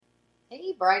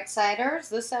Hey, Brightsiders.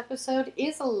 This episode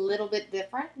is a little bit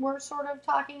different. We're sort of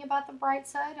talking about the bright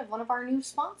side of one of our new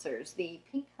sponsors, the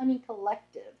Pink Honey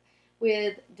Collective,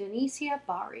 with Donicia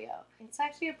Barrio. It's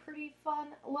actually a pretty fun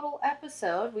little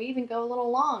episode. We even go a little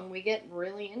long. We get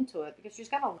really into it because she's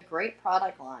got a great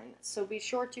product line. So be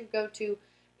sure to go to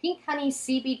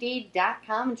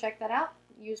pinkhoneycbd.com and check that out.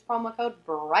 Use promo code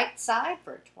BRIGHTSIDE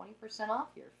for 20% off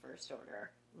your first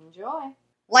order. Enjoy!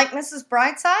 Like Mrs.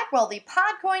 Brightside? Well, the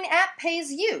Podcoin app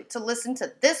pays you to listen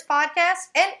to this podcast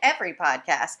and every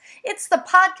podcast. It's the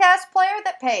podcast player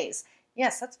that pays.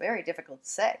 Yes, that's very difficult to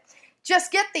say.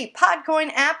 Just get the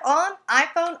Podcoin app on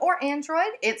iPhone or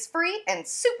Android. It's free and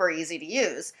super easy to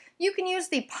use. You can use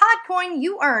the Podcoin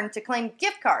you earn to claim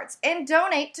gift cards and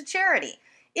donate to charity.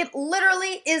 It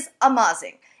literally is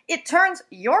amazing. It turns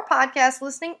your podcast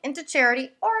listening into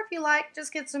charity, or if you like,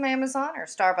 just get some Amazon or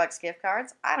Starbucks gift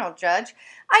cards. I don't judge.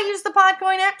 I use the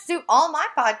Podcoin app to do all my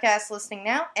podcast listening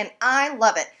now, and I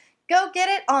love it. Go get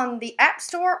it on the App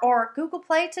Store or Google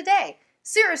Play today.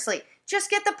 Seriously, just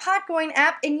get the Podcoin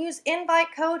app and use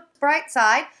invite code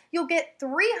BRIGHTSIDE. You'll get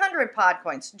 300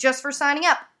 Podcoins just for signing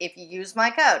up if you use my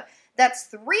code. That's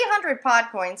 300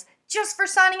 Podcoins just for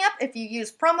signing up if you use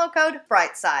promo code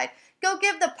BRIGHTSIDE. Go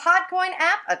give the Podcoin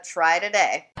app a try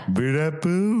today.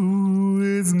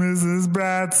 Boo, it's Mrs.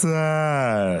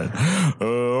 Brightside.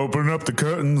 Open up the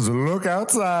curtains, look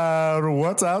outside.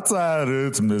 What's outside?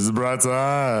 It's Mrs.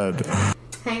 Brightside.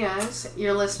 Hey guys,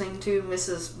 you're listening to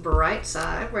Mrs.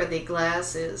 Brightside, where the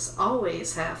glass is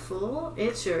always half full.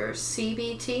 It's your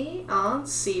CBT on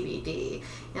CBD.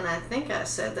 And I think I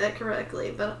said that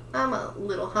correctly, but I'm a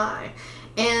little high.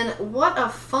 And what a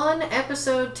fun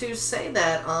episode to say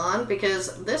that on,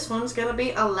 because this one's going to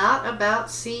be a lot about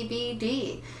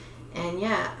CBD. And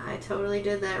yeah, I totally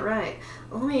did that right.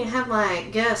 Let me have my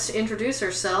guest introduce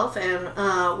herself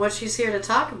and what she's here to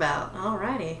talk about.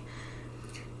 Alrighty.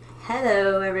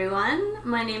 Hello everyone,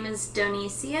 my name is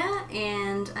Donicia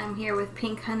and I'm here with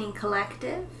Pink Honey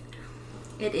Collective.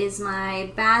 It is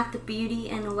my bath, beauty,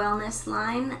 and wellness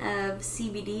line of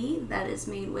CBD that is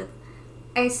made with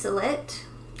isolate,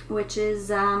 which is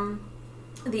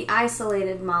the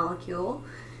isolated molecule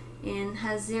and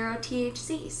has 0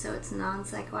 THC, so it's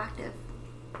non-psychoactive.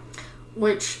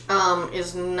 Which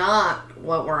is not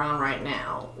what we're on right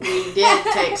now. We did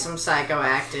take some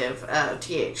psychoactive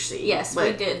THC. Yes,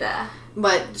 we did.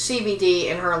 But CBD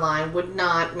in her line would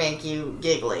not make you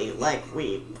giggly like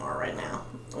we are right now.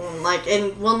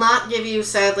 And will not give you,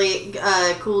 sadly,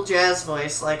 cool jazz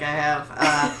voice like I have.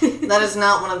 That is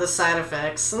not one of the side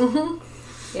effects.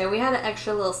 Yeah, we had an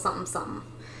extra little something.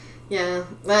 Yeah,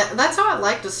 that's how I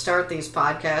like to start these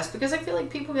podcasts, because I feel like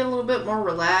people get a little bit more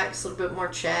relaxed, a little bit more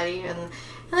chatty, and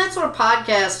that's what a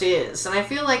podcast is. And I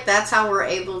feel like that's how we're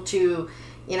able to,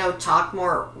 talk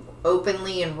more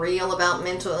openly and real about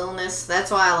mental illness.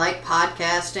 That's why I like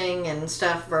podcasting and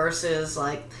stuff versus,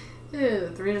 3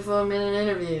 to 4 minute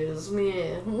interviews.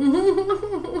 Yeah.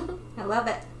 I love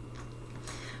it.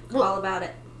 Well, all about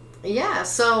it. Yeah,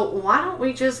 so why don't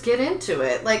we just get into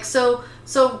it? So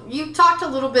you talked a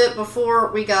little bit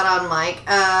before we got on mic,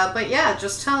 but yeah,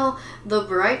 just tell the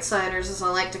Brightsiders, as I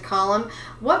like to call them,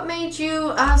 what made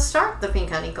you start the Pink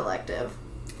Honey Collective?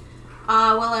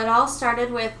 Well, it all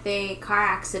started with a car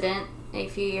accident a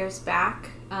few years back,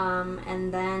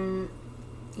 and then,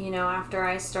 after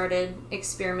I started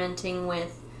experimenting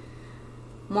with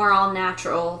more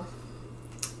all-natural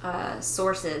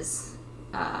sources,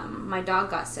 my dog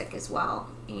got sick as well,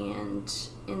 and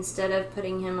instead of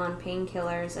putting him on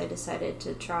painkillers, I decided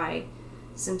to try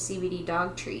some CBD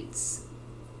dog treats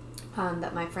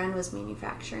that my friend was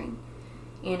manufacturing,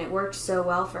 and it worked so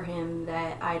well for him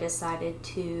that I decided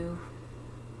to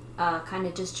kind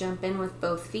of just jump in with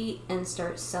both feet and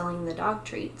start selling the dog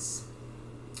treats.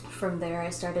 From there, I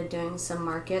started doing some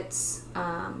markets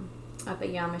up at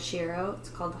Yamashiro. It's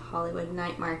called the Hollywood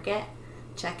Night Market.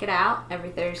 Check it out every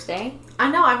Thursday.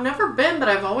 I know, I've never been, but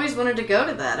I've always wanted to go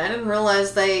to that. I didn't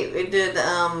realize they did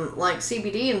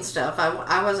CBD and stuff.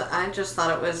 I just thought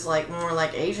it was more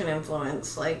like Asian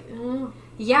influence.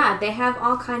 Yeah, they have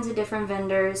all kinds of different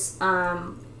vendors.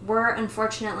 We're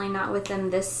unfortunately not with them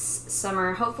this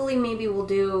summer. Hopefully maybe we'll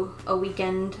do a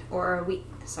weekend or a week.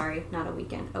 Sorry, not a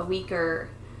weekend. A week or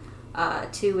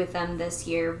two with them this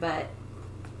year, but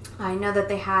I know that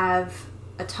they have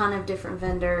a ton of different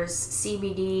vendors,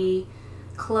 CBD,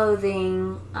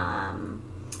 clothing,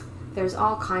 there's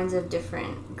all kinds of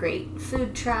different great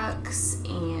food trucks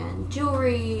and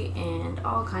jewelry and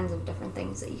all kinds of different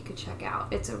things that you could check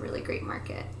out. It's a really great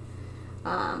market.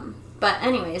 But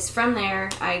anyways, from there,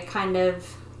 I kind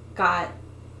of got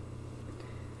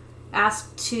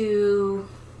asked to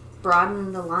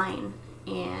broaden the line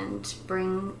and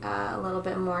bring a little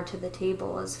bit more to the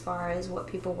table as far as what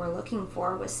people were looking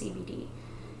for with CBD.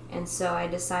 And so I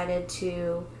decided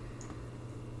to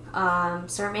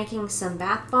start making some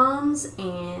bath bombs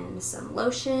and some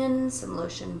lotion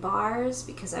bars,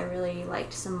 because I really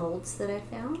liked some molds that I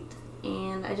found.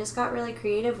 And I just got really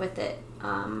creative with it.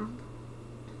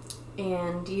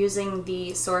 And using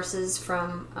the sources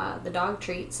from the dog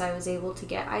treats, I was able to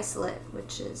get isolate,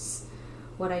 which is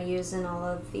what I use in all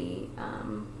of the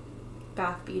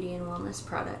bath, beauty, and wellness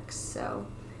products. So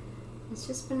it's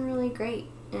just been really great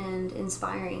and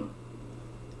inspiring,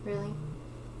 really.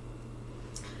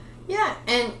 Yeah,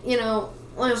 and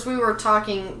as we were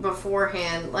talking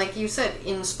beforehand, like you said,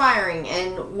 inspiring,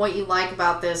 and what you like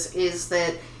about this is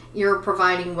that you're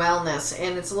providing wellness,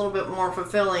 and it's a little bit more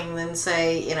fulfilling than,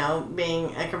 say,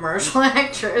 being a commercial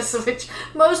actress, which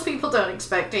most people don't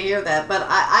expect to hear that, but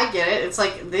I get it. It's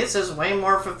like, this is way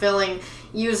more fulfilling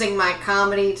using my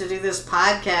comedy to do this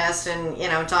podcast and,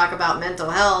 talk about mental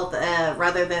health,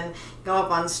 rather than go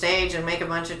up on stage and make a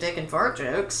bunch of dick and fart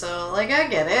jokes. So, I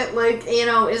get it.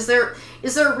 Is there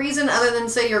a reason other than,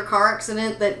 say, your car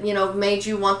accident that, made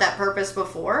you want that purpose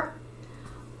before?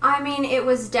 I mean, it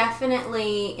was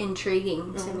definitely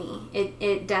intriguing to me.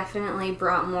 It definitely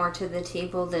brought more to the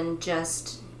table than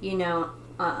just,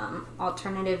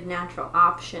 alternative natural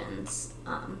options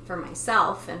for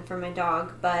myself and for my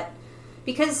dog. But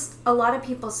because a lot of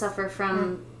people suffer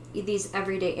from these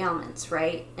everyday ailments,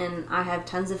 right? And I have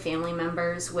tons of family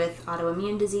members with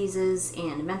autoimmune diseases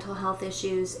and mental health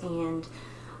issues and,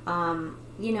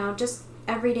 just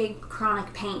everyday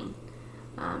chronic pain.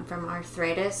 From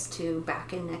arthritis to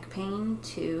back and neck pain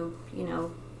to,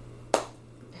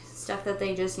 stuff that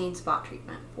they just need spot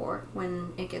treatment for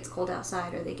when it gets cold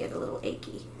outside or they get a little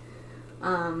achy.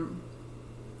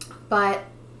 But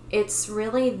it's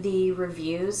really the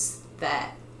reviews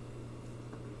that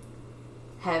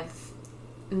have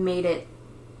made it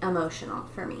emotional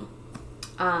for me.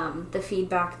 The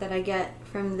feedback that I get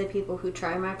from the people who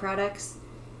try my products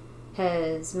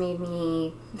has made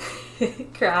me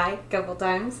cry a couple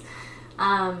times.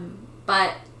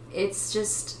 But it's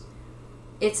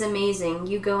amazing.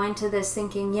 You go into this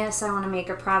thinking, yes, I want to make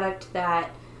a product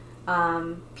that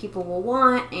people will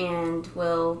want and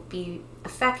will be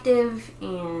effective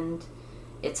and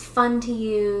it's fun to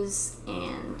use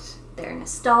and they're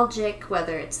nostalgic,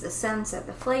 whether it's the scents or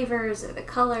the flavors or the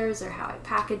colors or how I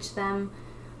package them.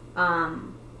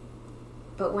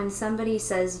 But when somebody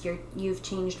says you've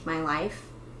changed my life,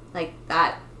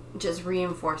 that just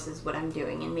reinforces what I'm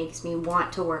doing and makes me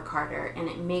want to work harder, and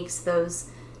it makes those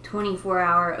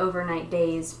 24-hour overnight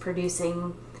days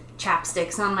producing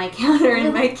chapsticks on my counter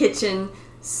in my kitchen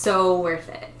so worth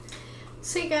it.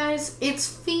 See, guys, it's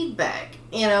feedback,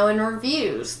 and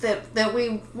reviews that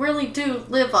we really do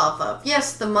live off of.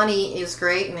 Yes, the money is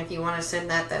great, and if you want to send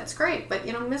that, that's great. But,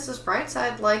 Mrs.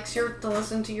 Brightside likes to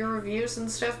listen to your reviews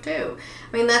and stuff, too.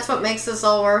 I mean, that's what makes this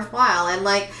all worthwhile. And,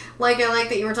 I like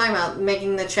that you were talking about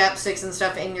making the chapsticks and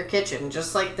stuff in your kitchen,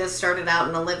 just like this started out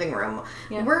in the living room.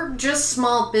 Yeah. We're just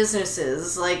small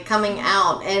businesses, coming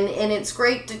out, and it's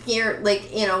great to hear,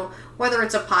 whether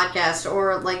it's a podcast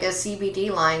or a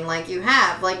CBD line like you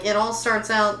have, it all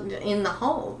starts out in the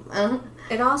home.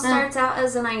 It all starts out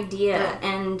as an idea,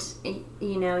 and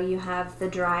you have the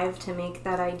drive to make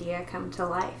that idea come to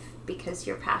life because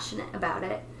you're passionate about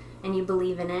it and you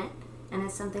believe in it and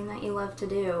it's something that you love to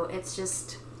do. It's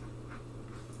just,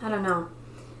 I don't know.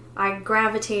 I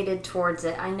gravitated towards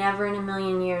it. I never in a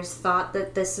million years thought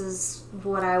that this is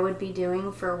what I would be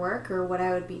doing for work or what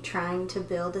I would be trying to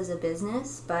build as a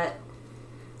business, but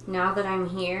now that I'm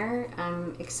here,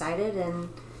 I'm excited, and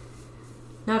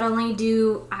not only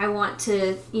do I want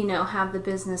to, have the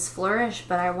business flourish,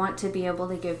 but I want to be able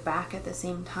to give back at the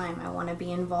same time. I want to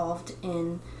be involved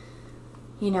in,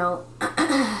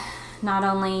 not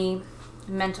only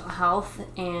mental health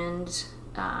and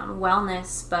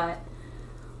wellness, but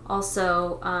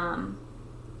also,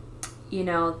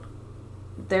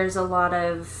 there's a lot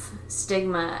of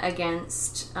stigma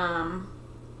against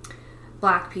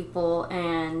Black people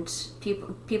and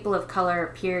people of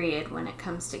color, period, when it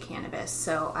comes to cannabis.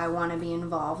 So I want to be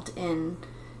involved in,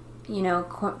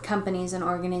 companies and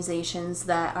organizations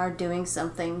that are doing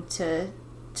something to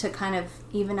kind of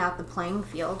even out the playing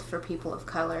field for people of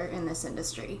color in this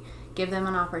industry. Give them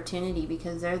an opportunity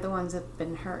because they're the ones that have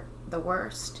been hurt the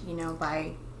worst,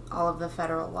 by all of the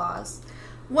federal laws.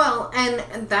 Well,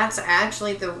 and that's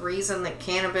actually the reason that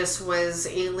cannabis was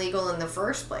illegal in the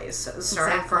first place,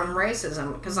 starting from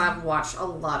racism, because I've watched a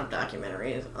lot of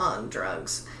documentaries on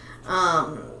drugs.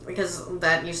 because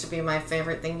that used to be my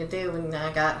favorite thing to do when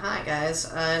I got high, guys,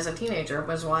 as a teenager,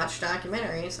 was watch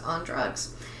documentaries on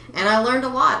drugs. And I learned a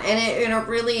lot, and it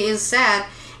really is sad.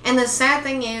 And the sad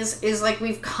thing is like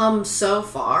we've come so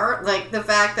far. Like the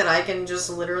fact that I can just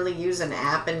literally use an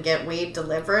app and get weed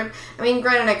delivered. I mean,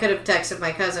 granted, I could have texted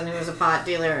my cousin who was a pot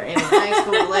dealer in high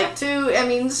school, like too. I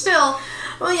mean, still,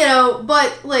 well, you know.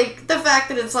 But like the fact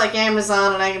that it's like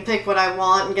Amazon and I can pick what I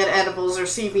want and get edibles or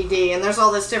CBD, and there's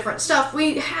all this different stuff.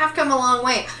 We have come a long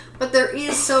way, but there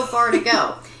is so far to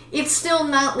go. It's still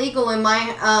not legal in my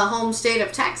home state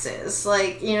of Texas,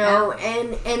 like, you know,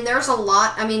 and there's a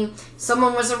lot. I mean,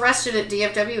 someone was arrested at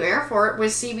DFW Airport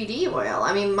with CBD oil.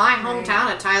 I mean, my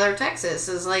hometown of Tyler, Texas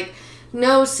is like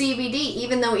no CBD,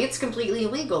 even though it's completely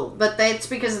legal, but that's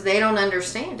because they don't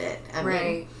understand it. I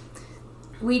mean,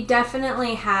 we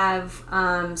definitely have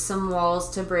some walls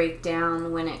to break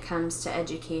down when it comes to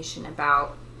education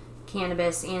about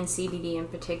cannabis and CBD in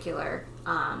particular.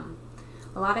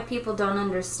 A lot of people don't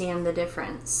understand the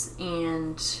difference,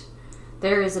 and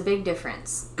there is a big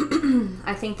difference.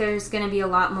 I think there's going to be a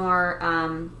lot more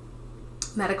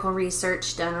medical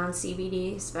research done on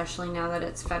CBD, especially now that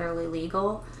it's federally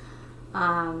legal,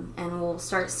 and we'll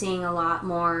start seeing a lot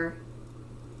more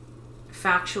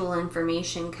factual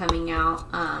information coming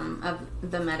out of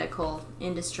the medical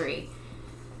industry,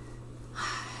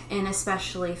 and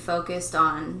especially focused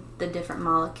on the different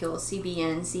molecules,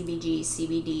 CBN, CBG,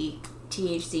 CBD,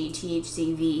 THC,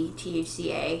 THCV,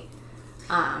 THCA.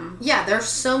 Yeah, there's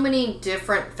so many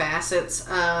different facets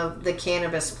of the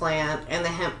cannabis plant and the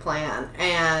hemp plant,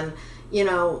 and you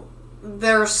know,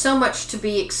 there's so much to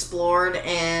be explored,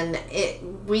 and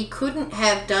we couldn't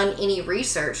have done any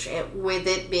research with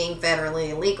it being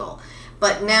federally illegal.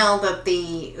 But now that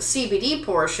the CBD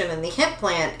portion and the hemp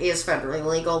plant is federally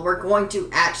legal, we're going to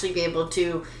actually be able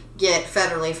to get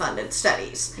federally funded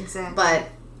studies. Exactly. But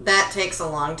that takes a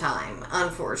long time,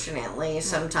 unfortunately,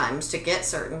 sometimes to get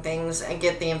certain things and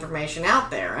get the information out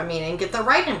there. I mean, and get the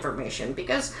right information,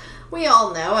 because we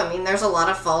all know, I mean, there's a lot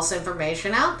of false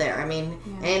information out there. I mean,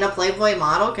 and a Playboy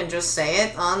model can just say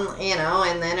it on, you know,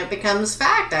 and then it becomes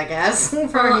fact, I guess.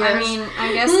 I mean,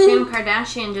 I guess Kim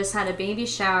Kardashian just had a baby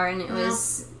shower, and it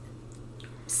was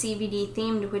CBD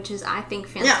themed, which is, I think,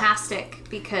 fantastic,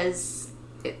 because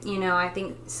you know, I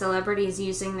think celebrities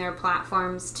using their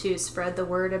platforms to spread the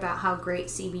word about how great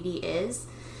CBD is,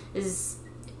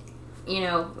 you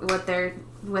know, what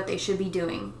they should be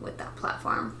doing with that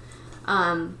platform.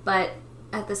 But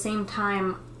at the same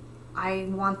time, I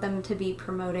want them to be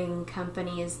promoting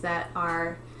companies that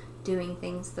are doing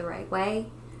things the right way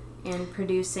and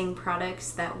producing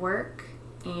products that work,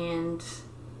 and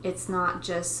it's not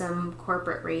just some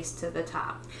corporate race to the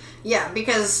top. Yeah,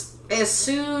 because as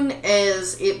soon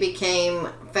as it became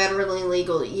federally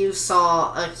legal, you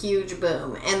saw a huge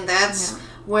boom. And that's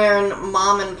when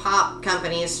mom and pop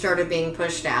companies started being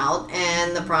pushed out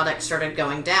and the product started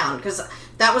going down. Because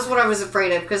that was what I was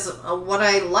afraid of. Because what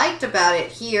I liked about it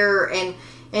here,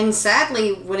 and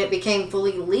sadly, when it became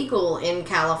fully legal in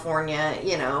California,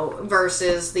 you know,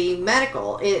 versus the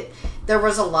medical, there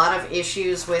was a lot of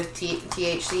issues with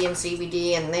THC and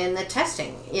CBD, and then the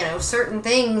testing. You know, certain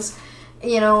things,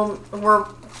 you know, were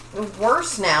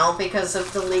worse now because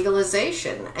of the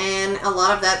legalization. And a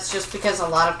lot of that's just because a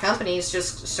lot of companies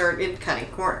just started cutting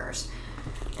corners.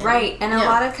 Right, and a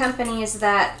lot of companies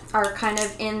that are kind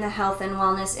of in the health and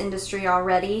wellness industry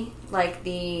already, like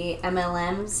the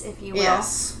MLMs, if you will,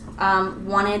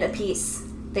 wanted a piece.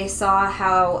 They saw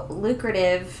how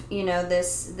lucrative, you know,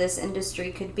 this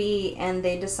industry could be, and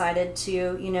they decided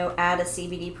to, you know, add a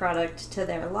CBD product to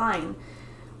their line,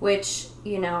 which,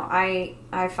 you know, I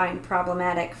find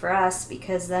problematic for us,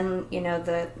 because then, you know,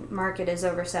 the market is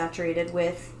oversaturated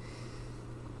with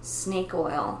snake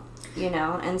oil, you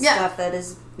know, and stuff that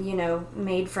is, you know,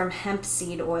 made from hemp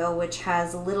seed oil, which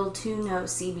has little to no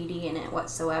CBD in it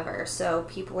whatsoever. So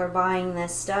people are buying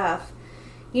this stuff,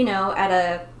 you know,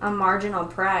 at a marginal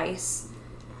price,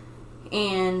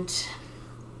 and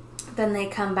then they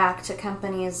come back to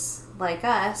companies like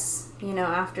us, you know,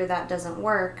 after that doesn't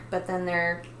work, but then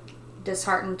they're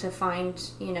disheartened to find,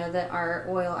 you know, that our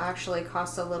oil actually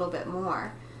costs a little bit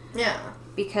more. Yeah.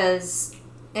 Because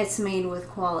it's made with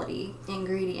quality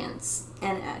ingredients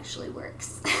and it actually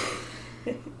works.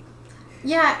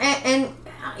 Yeah, and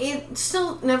it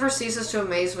still never ceases to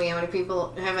amaze me how many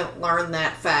people haven't learned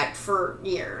that fact for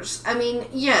years. I mean,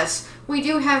 yes, we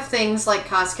do have things like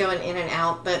Costco and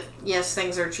In-N-Out that, yes,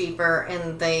 things are cheaper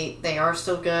and they are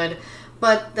still good,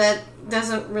 but that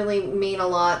doesn't really mean a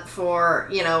lot for,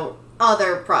 you know,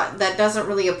 that doesn't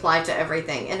really apply to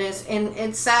everything. And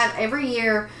it's sad. Every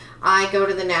year I go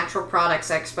to the Natural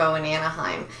Products Expo in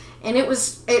Anaheim. And it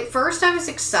was, at first I was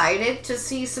excited to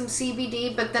see some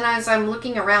CBD, but then as I'm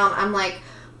looking around, I'm like,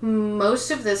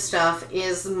 most of this stuff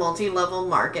is multi-level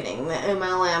marketing, the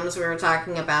MLMs we were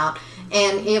talking about,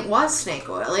 and it was snake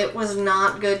oil. It was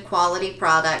not good quality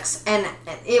products, and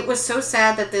it was so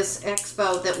sad that this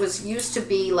expo that was used to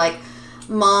be like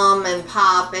mom and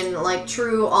pop and like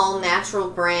true all natural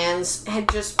brands had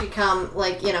just become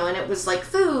like, you know, and it was like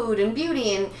food and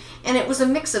beauty and it was a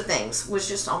mix of things. It was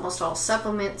just almost all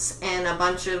supplements and a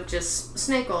bunch of just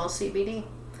snake oil, CBD.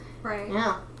 Right.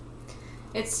 Yeah.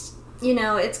 It's, you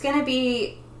know, it's going to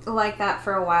be like that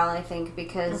for a while, I think,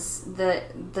 because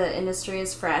the industry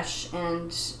is fresh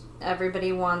and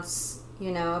everybody wants,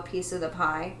 you know, a piece of the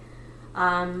pie.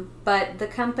 But the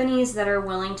companies that are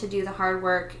willing to do the hard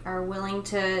work, are willing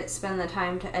to spend the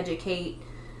time to educate,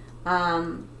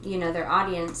 you know, their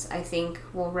audience, I think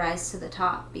will rise to the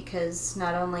top, because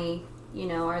not only, you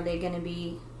know, are they going to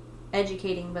be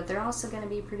educating, but they're also going to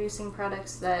be producing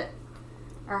products that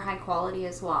are high quality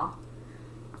as well.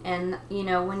 And, you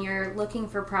know, when you're looking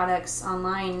for products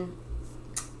online,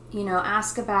 you know,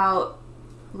 ask about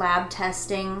lab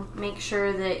testing. Make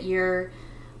sure that you're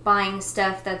buying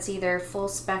stuff that's either full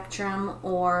spectrum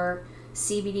or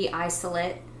CBD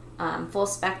isolate. Full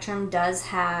spectrum does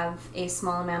have a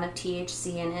small amount of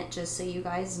THC in it, just so you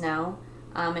guys know.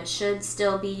 It should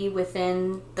still be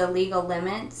within the legal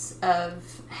limits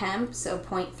of hemp, so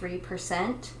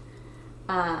 0.3%.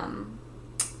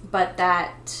 But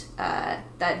that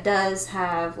does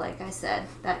have, like I said,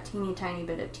 that teeny tiny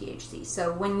bit of THC.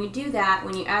 So when you do that,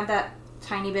 when you add that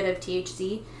tiny bit of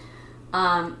THC,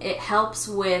 it helps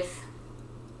with,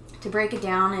 to break it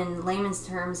down in layman's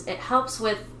terms, it helps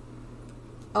with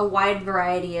a wide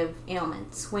variety of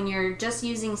ailments. When you're just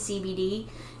using CBD,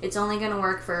 it's only going to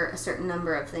work for a certain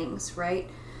number of things, right?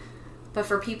 But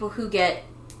for people who get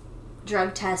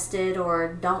drug tested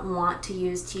or don't want to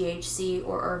use THC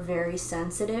or are very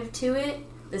sensitive to it,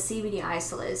 the CBD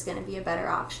isolate is going to be a better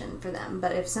option for them.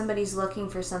 But if somebody's looking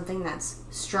for something that's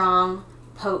strong,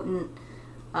 potent,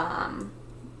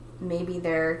 maybe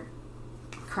their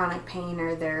chronic pain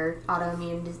or their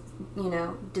autoimmune, you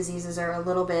know, diseases are a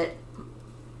little bit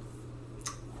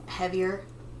heavier,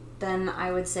 then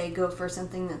I would say go for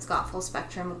something that's got full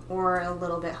spectrum or a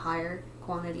little bit higher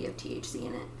quantity of THC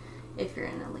in it, if you're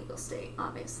in a legal state,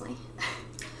 obviously.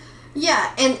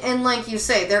 Yeah, and like you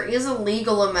say, there is a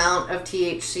legal amount of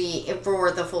THC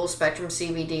for the full spectrum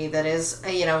CBD that is,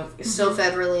 you know, still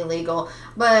federally legal.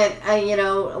 But, you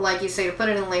know, like you say, to put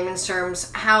it in layman's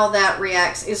terms, how that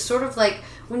reacts is sort of like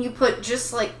when you put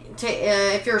just like,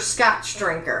 if you're a Scotch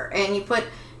drinker and you put,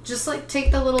 just like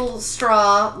take the little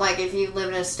straw, like if you live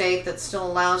in a state that still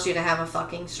allows you to have a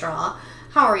fucking straw.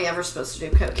 How are you ever supposed to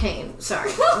do cocaine?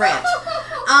 Sorry, rant.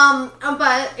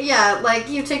 But yeah, like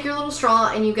you take your little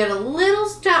straw and you get a little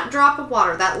drop of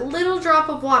water. That little drop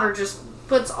of water just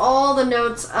puts all the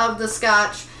notes of the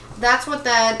Scotch. That's what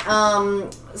that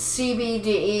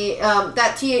CBD,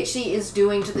 that THC is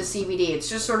doing to the CBD. It's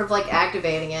just sort of like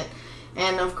activating it.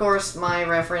 And of course, my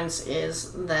reference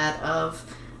is that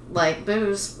of like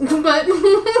booze, but.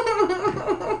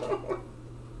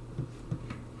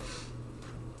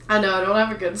 I know, I don't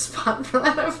have a good spot for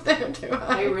that up there, do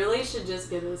I? I really should just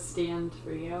get a stand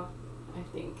for you. I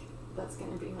think that's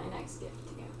going to be my next gift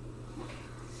to you.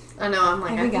 I know, I'm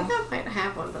like, There I we think go. I might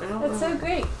have one, but I don't know. That's so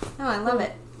great. Oh, I love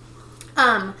it.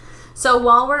 So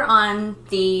while we're on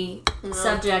the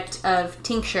subject of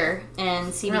tincture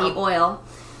and CBD oil,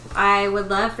 I would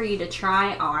love for you to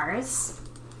try ours.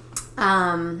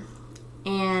 And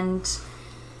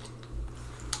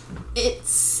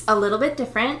it's a little bit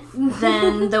different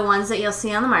than the ones that you'll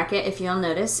see on the market. If you'll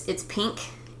notice, it's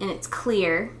pink and it's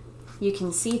clear. You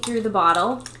can see through the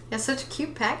bottle. It's such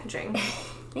cute packaging.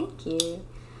 Thank you.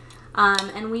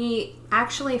 And we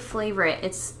actually flavor it.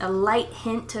 It's a light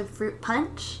hint of fruit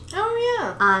punch. Oh,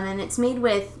 yeah. And it's made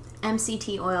with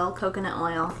MCT oil, coconut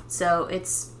oil. So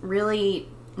it's really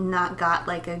not got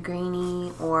like a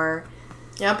grainy or...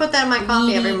 Yeah, I put that in my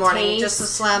coffee every morning. taste. Just a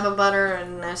slab of butter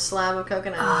and a slab of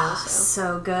coconut oil. Oh, So.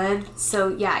 so good. So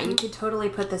yeah, you could totally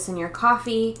put this in your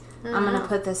coffee. I'm going to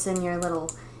put this in your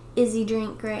little Izzy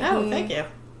drink right here. Oh, thank you.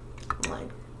 Like,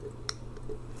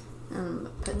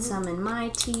 Put some in my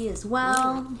tea as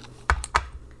well.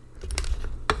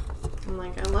 I'm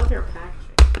like, I love your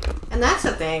packaging. And that's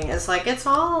the thing, is like, it's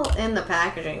all in the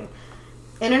packaging.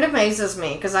 And it amazes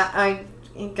me, because I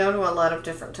go to a lot of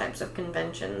different types of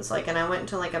conventions, like, and I went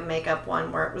to like a makeup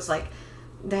one where it was like,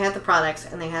 they had the products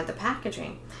and they had the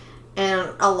packaging.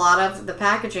 And a lot of the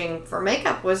packaging for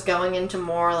makeup was going into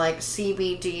more like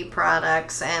CBD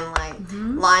products and like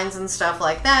lines and stuff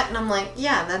like that. And I'm like,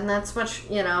 yeah, then that's what,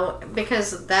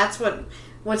 because that's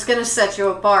what's going to set you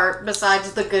apart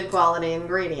besides the good quality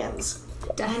ingredients.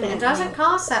 Definitely. And it doesn't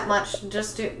cost that much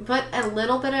just to put a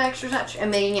little bit of extra touch and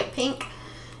making it pink.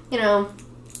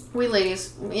 We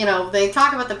ladies, they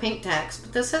talk about the pink text,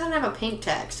 but this doesn't have a pink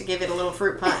text to give it a little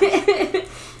fruit punch.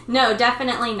 No,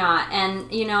 definitely not. And,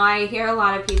 I hear a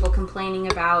lot of people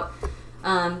complaining about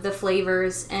the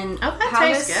flavors and that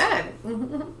tastes good.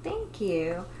 Thank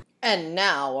you. And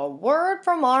now, a word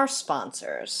from our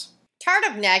sponsors. Tired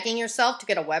of nagging yourself to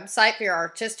get a website for your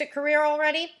artistic career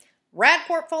already?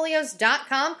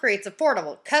 RadPortfolios.com creates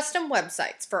affordable custom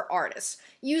websites for artists.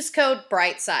 Use code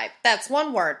BRIGHTSIDE, that's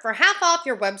one word, for half off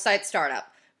your website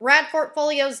startup.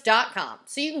 RadPortfolios.com,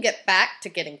 so you can get back to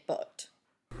getting booked.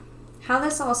 How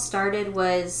this all started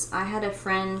was I had a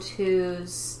friend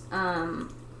whose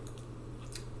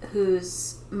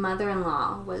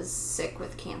mother-in-law was sick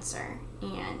with cancer,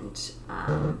 and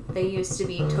they used to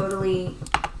be totally...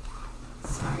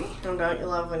 Sorry. Don't you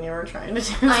love when you were trying to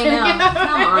do I know.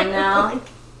 Come on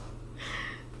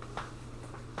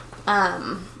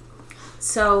now.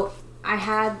 So I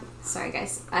had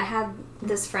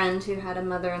this friend who had a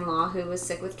mother-in-law who was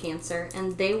sick with cancer,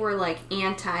 and they were like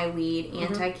anti-weed,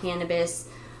 anti-cannabis,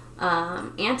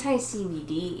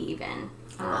 anti-CBD even,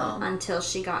 until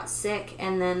she got sick.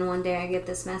 And then one day I get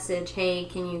this message, hey,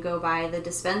 can you go by the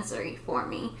dispensary for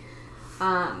me?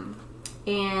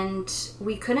 And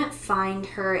we couldn't find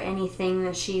her anything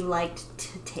that she liked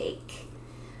to take.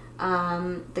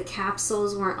 The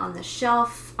capsules weren't on the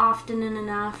shelf often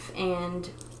enough, and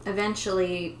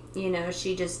eventually,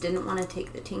 she just didn't want to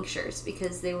take the tinctures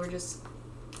because they were just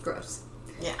gross.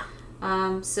 Yeah.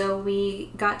 So we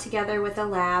got together with a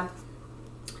lab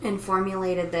and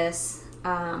formulated this,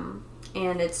 and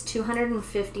it's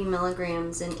 250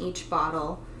 milligrams in each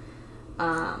bottle.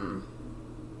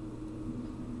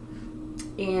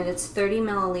 And it's 30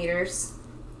 milliliters.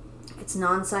 It's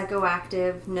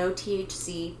non-psychoactive, no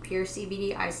THC, pure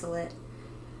CBD isolate.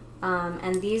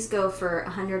 And these go for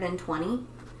 $120,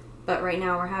 but right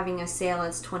now we're having a sale.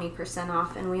 It's 20%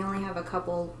 off, and we only have a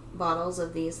couple bottles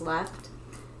of these left.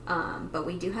 But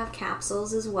we do have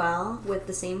capsules as well with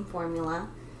the same formula.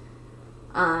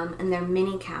 And they're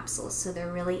mini capsules, so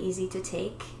they're really easy to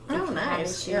take. Oh, if you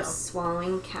nice. have issues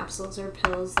swallowing capsules or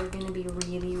pills, they're going to be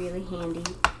really, really handy.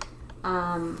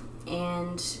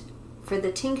 And for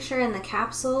the tincture and the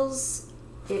capsules,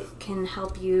 it can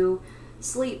help you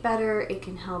sleep better. It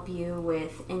can help you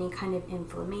with any kind of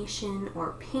inflammation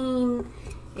or pain.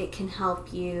 It can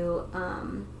help you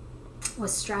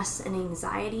with stress and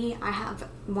anxiety. I have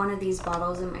one of these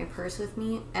bottles in my purse with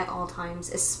me at all times,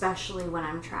 especially when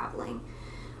I'm traveling.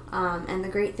 And the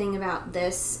great thing about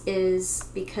this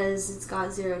is because it's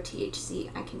got 0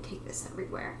 THC, I can take this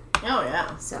everywhere. Oh,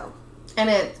 yeah. So... And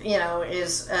it,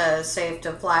 is safe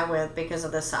to fly with because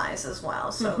of the size as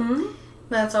well. So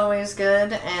that's always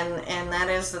good. And that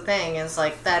is the thing, is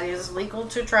like that is legal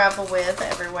to travel with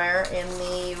everywhere in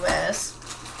the U.S.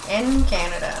 and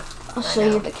Canada. I'll show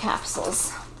you the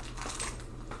capsules.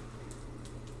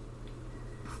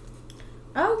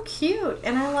 Oh, cute.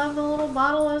 And I love the little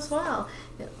bottle as well.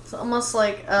 It's almost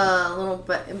like a little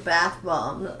bath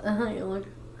bomb. You look...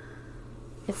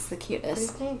 It's the What do you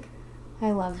cutest. think?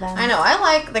 I love them. I know. I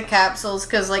like the capsules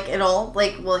because like it all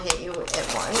like will hit you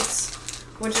at once,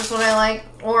 which is what I like.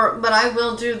 But I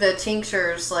will do the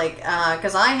tinctures like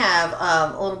because I have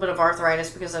a little bit of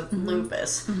arthritis because of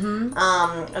lupus.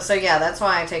 So yeah, that's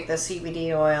why I take the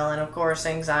CBD oil and of course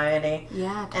anxiety.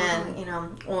 Yeah, totally.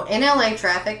 And in LA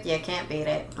traffic, you can't beat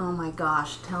it. Oh my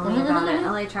gosh, tell me about it.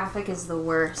 LA traffic is the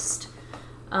worst.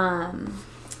 Well,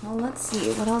 let's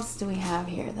see. What else do we have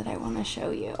here that I want to show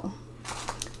you?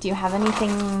 Do you have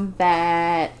anything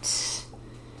that...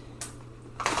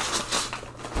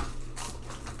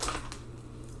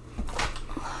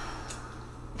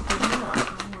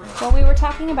 Well, we were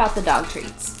talking about the dog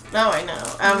treats. Oh, I know.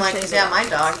 I'm like, yeah, my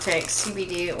dog takes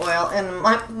CBD oil, and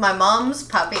my mom's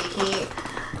puppy,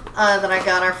 that I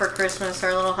got her for Christmas,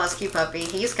 our little husky puppy,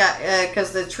 he's got,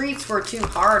 because the treats were too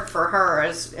hard for her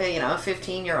as, a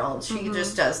 15-year-old. She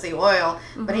just does the oil,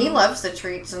 but he loves the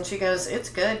treats, and she goes, it's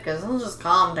good, because he'll just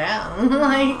calm down.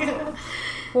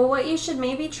 Well, what you should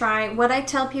maybe try, what I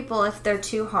tell people if they're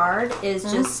too hard, is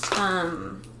just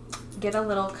get a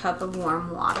little cup of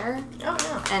warm water. Oh,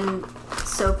 yeah. And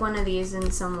soak one of these in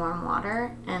some warm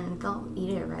water, and they'll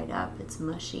eat it right up. It's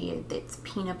mushy. It's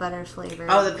peanut butter flavored.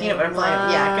 Oh, the peanut butter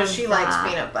flavor. Yeah, because she likes that.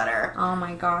 peanut butter. Oh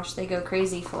my gosh, they go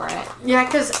crazy for it. Yeah,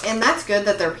 and that's good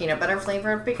that they're peanut butter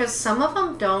flavored, because some of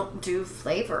them don't do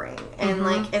flavoring. And,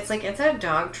 it's a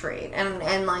dog treat.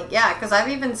 And like, yeah, because I've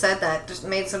even said that, just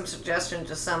made some suggestions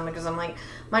to some, because I'm like,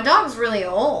 my dog's really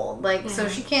old, so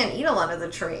she can't eat a lot of the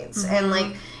treats.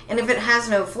 And if it has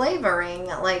no flavoring,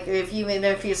 like, if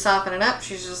you soften it up,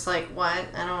 she's just like, what?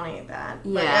 I don't want to eat that.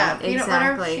 But Yeah, peanut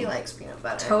exactly. butter, she likes peanut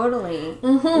butter. Totally.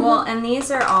 Well, and these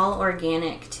are all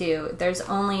organic, too. There's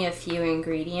only a few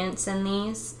ingredients in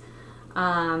these.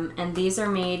 And these are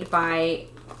made by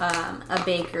a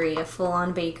bakery, a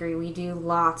full-on bakery. We do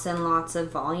lots and lots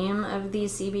of volume of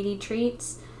these CBD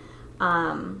treats.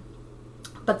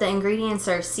 But the ingredients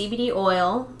are CBD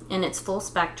oil in its full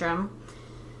spectrum,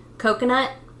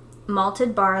 coconut,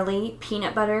 malted barley,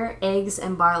 peanut butter, eggs,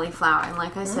 and barley flour. And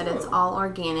like I said, it's all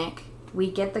organic. We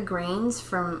get the grains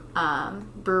from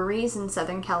breweries in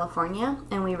Southern California,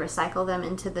 and we recycle them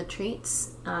into the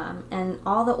treats. And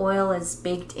all the oil is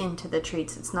baked into the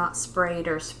treats. It's not sprayed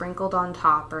or sprinkled on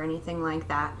top or anything like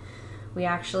that. We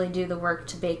actually do the work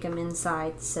to bake them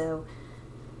inside, so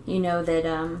you know that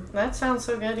that sounds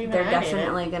so good. They're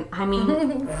definitely gonna. I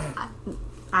mean,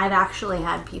 I've actually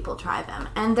had people try them,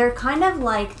 and they're kind of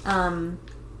like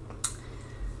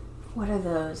what are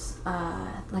those?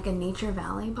 Like a Nature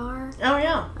Valley bar. Oh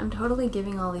yeah. I'm totally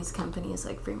giving all these companies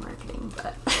like free marketing,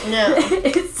 but yeah,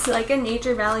 it's like a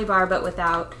Nature Valley bar, but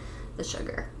without the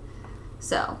sugar.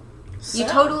 So you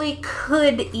totally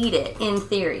could eat it in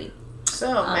theory.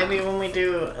 So maybe when we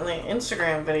do an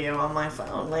Instagram video on my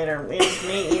phone later, it's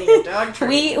me eating a dog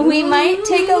treat. we might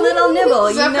take a little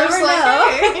nibble. You never know.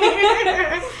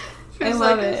 I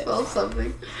love it. Smell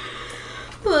something.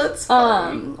 That's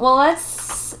funny. Well,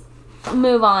 let's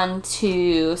move on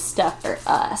to stuff for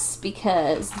us,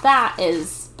 because that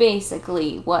is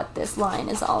basically what this line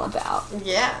is all about.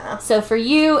 Yeah. So for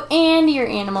you and your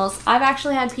animals, I've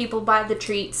actually had people buy the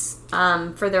treats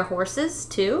for their horses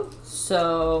too.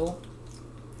 So,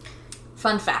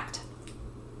 fun fact.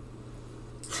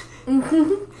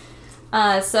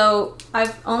 So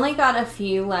I've only got a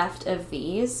few left of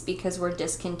these because we're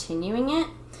discontinuing it,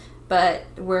 but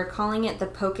we're calling it the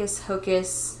Pocus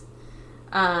Hocus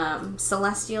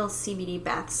Celestial CBD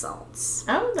Bath Salts.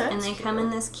 Oh, that's And they come in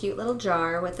this cute little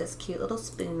jar with this cute little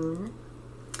spoon.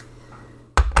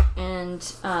 And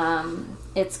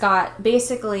it's got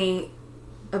basically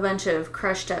a bunch of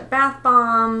crushed up bath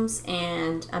bombs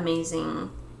and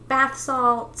amazing bath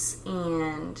salts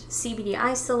and CBD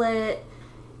isolate,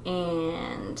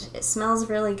 and it smells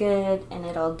really good, and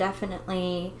it'll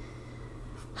definitely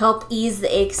help ease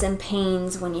the aches and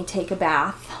pains when you take a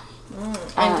bath.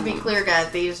 And to be clear,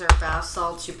 guys, these are bath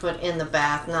salts you put in the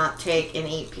bath, not take and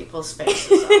eat people's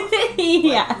faces off.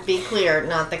 Yeah. Be clear,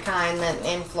 not the kind that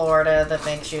in Florida that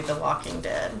makes you the Walking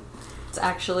Dead. It's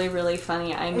actually really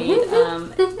funny. I made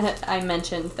I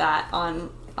mentioned that online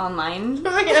in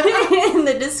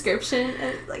the description.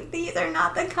 It's like, these are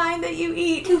not the kind that you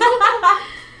eat.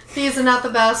 These are not the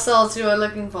bath salts you are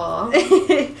looking for.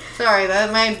 Sorry,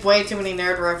 that made way too many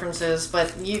nerd references,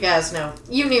 but you guys know.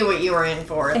 You knew what you were in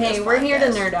for. Hey, we're here to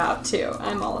nerd out, too.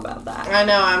 I'm all about that. I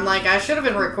know. I'm like, I should have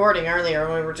been recording earlier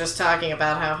when we were just talking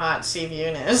about how hot Steve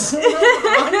Yoon is.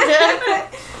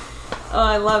 Oh,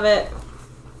 I love it.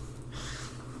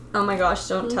 Oh my gosh,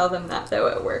 don't tell them that, though,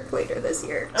 at work later this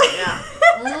year. Oh,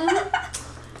 yeah.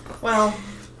 Well.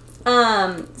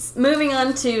 Moving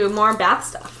on to more bath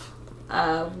stuff.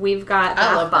 We've got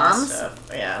bath bombs. Bath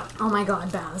stuff. Yeah. Oh my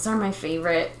god, baths are my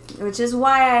favorite, which is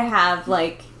why I have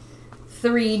like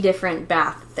 3 different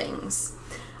bath things.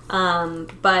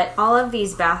 But all of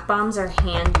these bath bombs are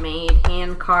handmade,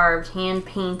 hand carved, hand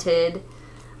painted,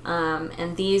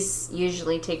 and these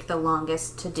usually take the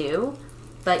longest to do.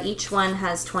 But each one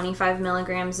has 25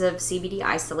 milligrams of CBD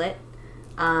isolate.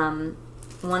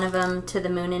 One of them to the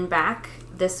moon and back.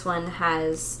 This one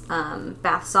has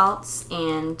bath salts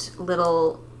and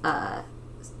little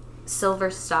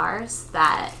silver stars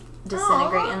that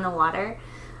disintegrate in the water.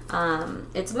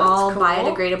 It's all cool.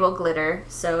 Biodegradable glitter,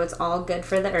 so it's all good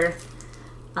for the earth.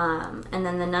 And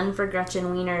then the None for Gretchen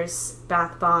Wieners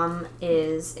bath bomb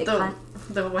is... The what?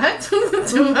 The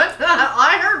what?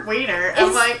 I heard wiener.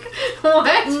 I'm like,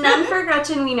 what? None for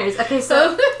Gretchen Wieners. Okay,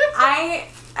 so I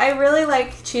really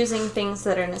like choosing things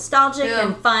that are nostalgic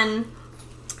and fun.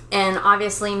 And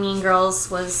obviously Mean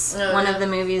Girls was one of the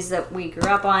movies that we grew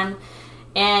up on.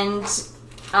 And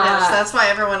Yes, that's why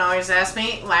everyone always asks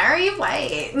me, why are you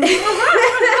white?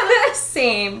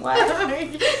 Same. What?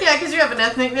 Yeah, because you have an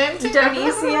ethnic name too.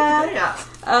 Donicia.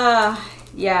 Yeah.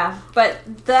 Yeah, but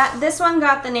this one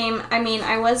got the name. I mean,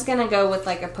 I was gonna go with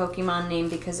like a Pokemon name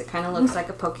because it kind of looks like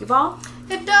a Pokeball.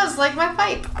 It does, like my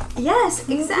pipe. Yes,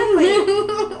 exactly.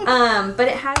 But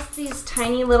it has these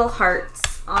tiny little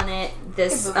hearts on it.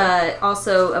 This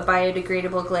also a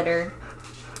biodegradable glitter.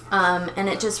 And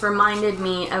it just reminded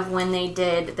me of when they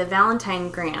did the Valentine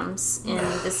Grams in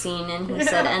the scene, and he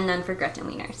said, "And none for Gretchen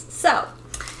Wieners." So,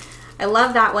 I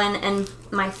love that one, and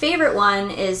my favorite one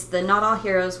is the Not All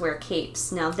Heroes Wear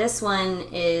Capes. Now, this one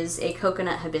is a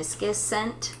coconut hibiscus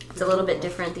scent. It's a little bit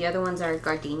different. The other ones are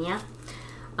gardenia.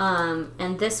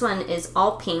 And this one is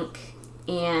all pink,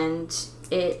 and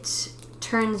it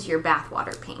turns your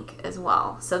bathwater pink as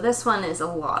well. So this one is a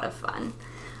lot of fun.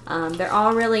 They're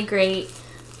all really great.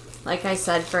 Like I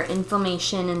said, for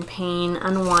inflammation and pain,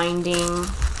 unwinding,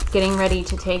 getting ready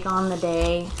to take on the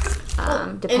day,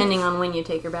 depending on when you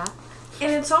take your bath.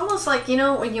 And it's almost like, you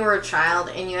know, when you were a child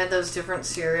and you had those different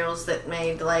cereals that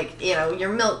made, like, you know, your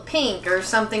milk pink or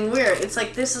something weird. It's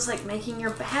like, this is like making your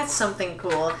bath something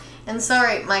cool. And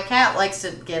sorry, my cat likes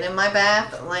to get in my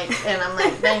bath, like, and I'm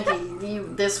like, thank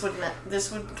you. This would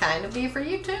kind of be for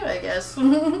you too, I guess.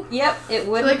 Yep, it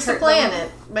would. She likes to play in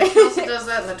it, but she also does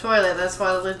that in the toilet. That's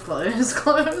why the lid is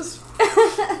closed.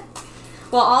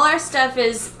 Well, all our stuff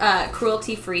is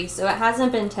cruelty-free, so it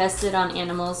hasn't been tested on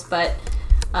animals, but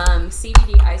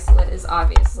CBD isolate is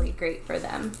obviously great for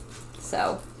them.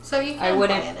 So you can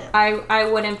play in it. I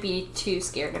wouldn't be too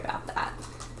scared about that.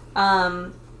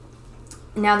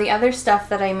 Now, the other stuff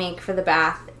that I make for the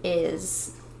bath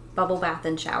is bubble bath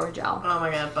and shower gel. Oh my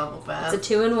god, bubble bath. It's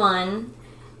a 2-in-1,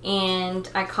 and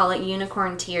I call it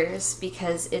Unicorn Tears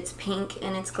because it's pink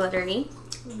and it's glittery.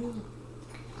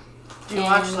 Do you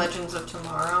watch Legends of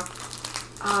Tomorrow?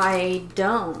 I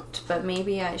don't, but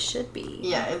maybe I should be.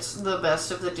 Yeah, it's the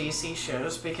best of the DC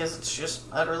shows because it's just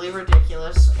utterly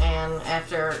ridiculous, and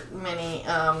after many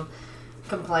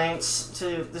complaints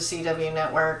to the CW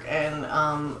network and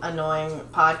annoying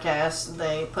podcasts,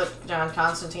 they put John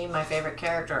Constantine, my favorite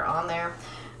character, on there.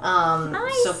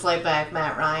 Nice. So play back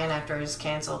Matt Ryan after his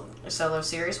canceled solo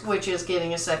series, which is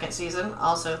getting a second season,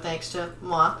 also thanks to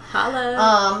moi.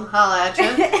 Holla. Holla at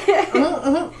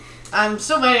you. I'm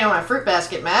still waiting on my fruit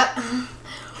basket, Matt.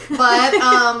 But,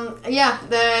 yeah,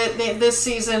 this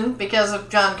season, because of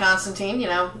John Constantine, you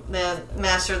know, the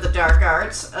master of the dark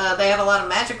arts, they had a lot of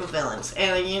magical villains.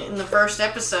 And in the first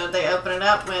episode, they open it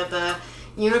up with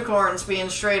unicorns being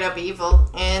straight up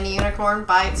evil, and the unicorn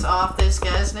bites off this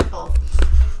guy's nipple.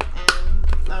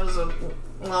 And that was a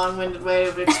long-winded way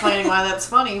of explaining why that's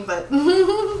funny, but,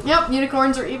 yep,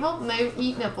 unicorns are evil, and they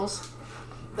eat nipples.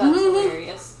 That's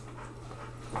hilarious.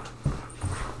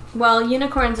 Well,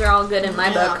 unicorns are all good in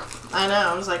my book. I know.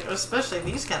 I was like, especially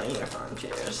these kind of unicorn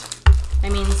tears. I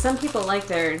mean, some people like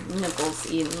their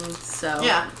nipples eaten, so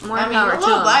yeah. more I mean, power a to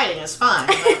little them. biting is fine.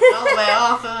 But all the way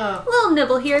off. A little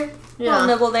nibble here, a little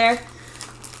nibble there.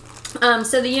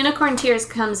 So the Unicorn Tears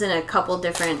comes in a couple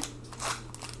different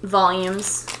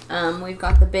volumes. We've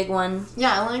got the big one.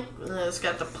 Yeah, I like it's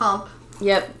got the pump.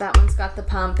 Yep, that one's got the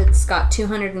pump. It's got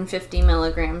 250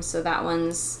 milligrams, so that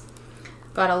one's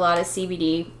got a lot of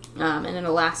CBD. And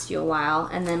it'll last you a while.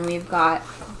 And then we've got,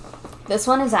 this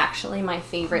one is actually my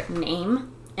favorite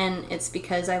name, and it's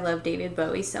because I love David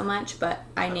Bowie so much, but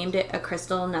I named it A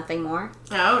Crystal Nothing More.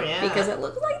 Oh, yeah. Because it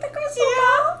looked like the crystal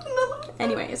ball.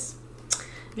 Anyways.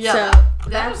 Yeah, so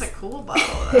that was a cool bottle.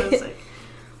 I was like,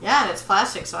 yeah, and it's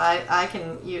plastic, so I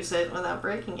can use it without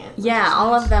breaking it. Yeah,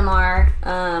 all of them are.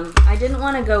 I didn't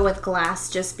want to go with glass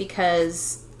just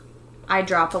because I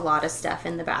drop a lot of stuff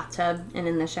in the bathtub and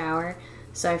in the shower.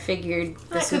 So I figured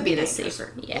this would be the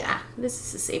safer. Yeah, this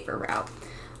is a safer route.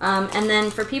 And then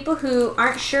for people who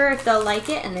aren't sure if they'll like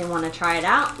it and they want to try it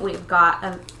out, we've got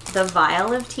the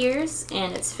Vial of Tears,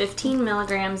 and it's 15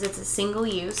 milligrams. It's a single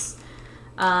use.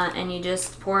 And you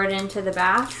just pour it into the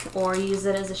bath or use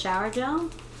it as a shower gel.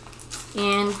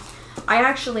 And I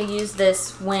actually used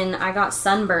this when I got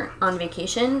sunburnt on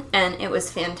vacation, and it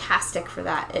was fantastic for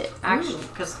that. It actually,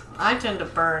 because I tend to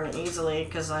burn easily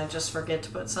because I just forget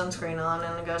to put sunscreen on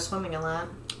and I go swimming a lot.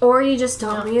 Or you just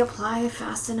don't reapply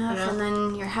fast enough, and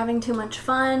then you're having too much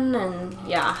fun, and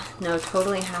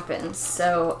totally happens.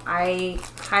 So I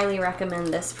highly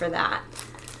recommend this for that.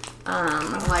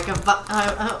 Like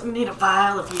I need a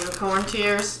vial of unicorn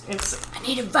tears. I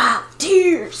need a vial of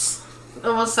tears.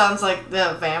 Almost sounds like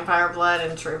the vampire blood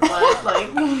and True Blood. Like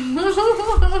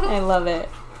I love it.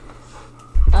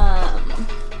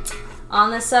 On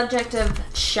the subject of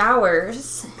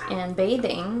showers and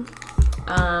bathing,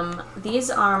 These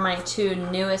are my 2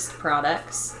 newest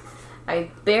products.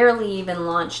 I barely even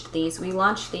launched these. We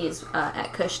launched these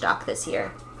at Kushstock this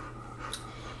year.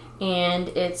 And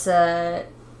it's a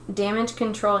damage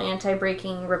control,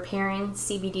 anti-breaking, repairing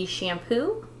CBD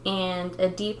shampoo and a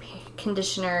deep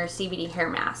conditioner CBD hair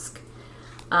mask.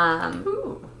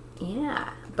 Ooh. Yeah,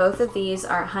 both of these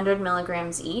are 100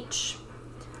 milligrams each.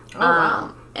 Oh,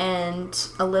 wow. And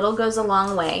a little goes a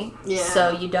long way. Yeah.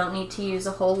 So you don't need to use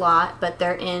a whole lot, but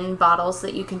they're in bottles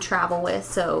that you can travel with,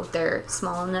 so they're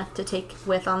small enough to take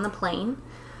with on the plane,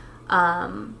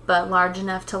 but large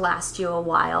enough to last you a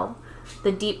while.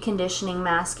 The deep conditioning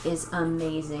mask is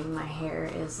amazing. My hair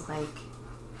is like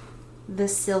the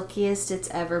silkiest it's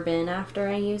ever been after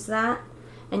I use that.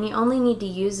 And you only need to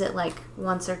use it like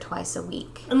once or twice a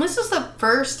week. And this is the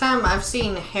first time I've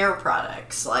seen hair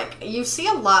products. Like, you see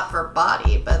a lot for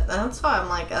body, but that's why I'm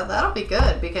like, oh, that'll be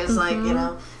good because, like, you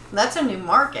know, that's a new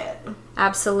market.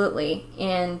 Absolutely.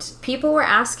 And people were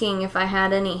asking if I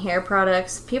had any hair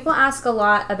products. People ask a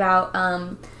lot about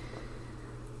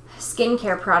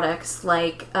skincare products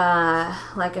like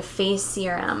a face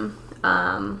serum.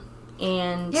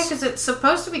 And yeah, because it's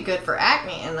supposed to be good for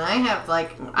acne, and I have,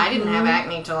 like, I didn't have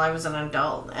acne until I was an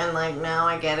adult, and, like, now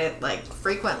I get it, like,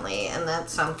 frequently, and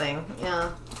that's something, yeah.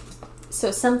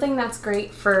 So something that's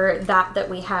great for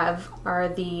that we have are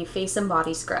the face and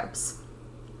body scrubs.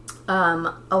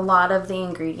 A lot of the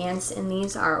ingredients in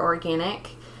these are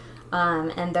organic,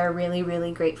 and they're really,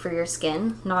 really great for your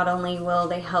skin. Not only will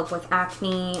they help with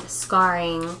acne,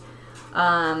 scarring,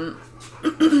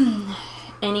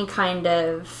 any kind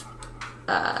of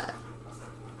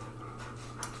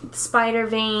spider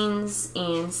veins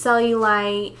and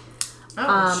cellulite.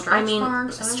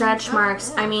 Stretch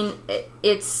marks. Yeah. I mean,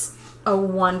 it's a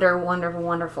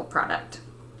wonderful product.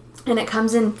 And it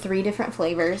comes in 3 different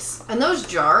flavors. And those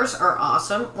jars are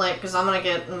awesome. Like, because I'm going to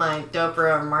get my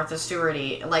Dobra or Martha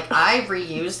Stewart-y. Like, I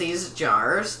reuse these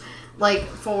jars, like,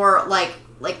 for, like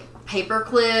paper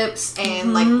clips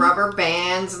and, like, rubber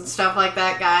bands and stuff like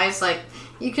that, guys. Like,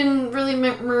 you can really,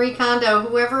 Marie Kondo,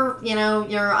 whoever, you know,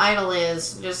 your idol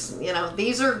is, just, you know,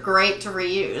 these are great to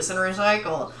reuse and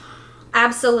recycle.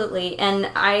 Absolutely. And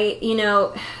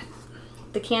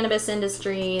the cannabis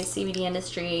industry, CBD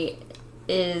industry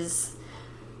is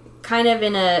kind of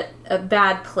in a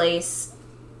bad place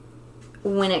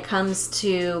when it comes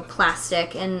to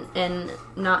plastic and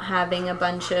not having a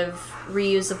bunch of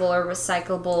reusable or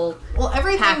recyclable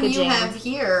packaging. You have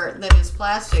here that is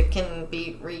plastic can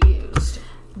be reused.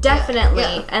 Definitely.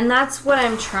 Yeah. And that's what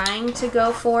I'm trying to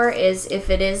go for, is if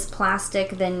it is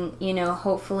plastic, then,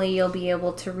 hopefully you'll be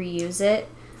able to reuse it.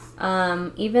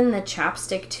 Even the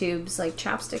chapstick tubes, like,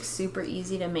 chapstick's super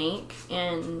easy to make,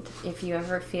 and if you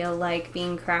ever feel like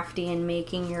being crafty and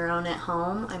making your own at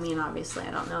home, I mean, obviously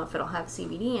I don't know if it'll have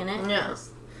CBD in it. Yeah.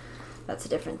 That's a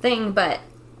different thing, but,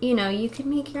 you can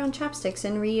make your own chapsticks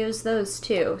and reuse those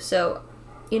too. So,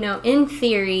 in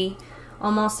theory,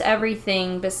 almost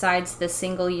everything besides the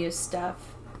single-use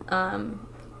stuff,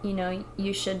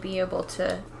 you should be able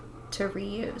to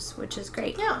reuse, which is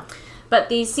great. Yeah. But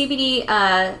these CBD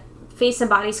face and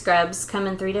body scrubs come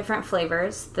in 3 different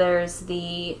flavors. There's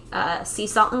the sea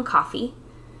salt and coffee,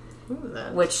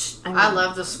 which I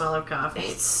love the smell of coffee.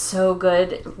 It's so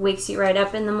good. It wakes you right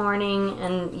up in the morning.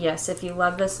 And yes, if you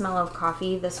love the smell of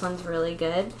coffee, this one's really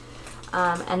good.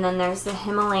 And then there's the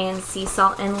Himalayan sea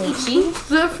salt and lychee.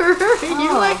 Zephyr,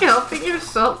 you like helping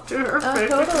yourself to her food.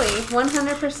 Totally.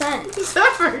 100%.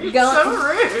 Zephyr, you're so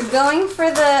rude. Going for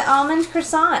the almond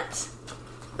croissant.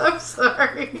 I'm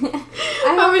sorry.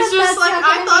 I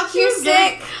thought she was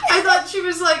sick. I thought she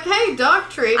was like, hey, dog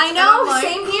treats. I know,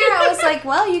 same here. I was like,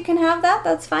 well, you can have that.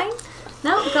 That's fine.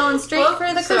 No, going straight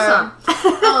for the croissant.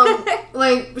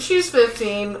 Like, she's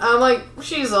 15. I'm like,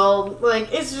 she's old.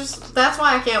 Like, it's just, that's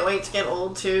why I can't wait to get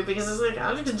old, too, because it's like,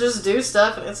 I can just do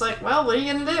stuff, and it's like, well, what are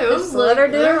you going to do? Just let her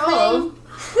do her thing.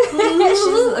 She's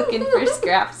looking for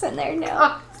scraps in there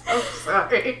now. I'm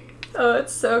sorry. Oh,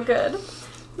 it's so good.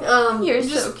 You're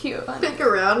so cute. Pick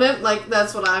around it, like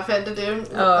that's what I've had to do.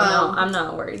 Oh no, I'm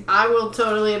not worried. I will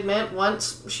totally admit,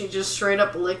 once she just straight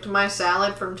up licked my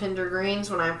salad from Tender Greens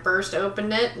when I first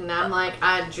opened it, and I'm like,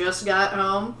 I just got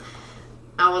home.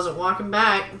 I wasn't walking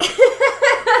back.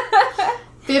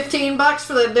 $15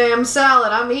 for that damn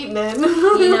salad. I'm eating it.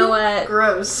 You know what?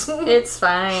 Gross. It's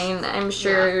fine. I'm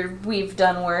sure we've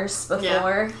done worse before.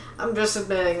 Yeah. I'm just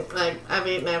admitting, like, I've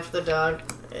eaten after the dog.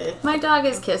 My dog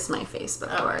has kissed my face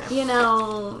before. Okay.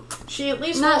 She at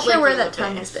least not won't sure lick where you that in the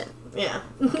tongue face. has been. Yeah.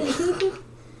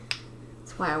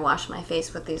 It's why I wash my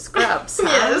face with these scrubs. Huh?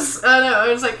 Yes, I know.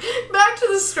 I was like, back to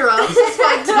the straws.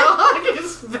 My dog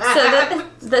is back.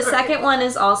 So the second one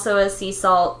is also a sea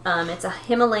salt. It's a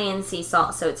Himalayan sea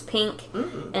salt, so it's pink,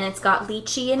 and it's got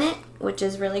lychee in it, which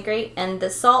is really great. And the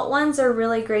salt ones are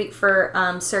really great for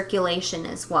circulation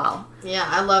as well. Yeah,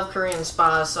 I love Korean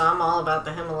spas, so I'm all about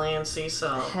the Himalayan sea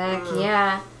salt. Heck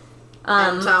yeah.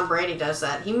 And Tom Brady does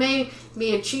that. He may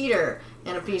be a cheater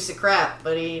and a piece of crap,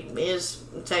 but he is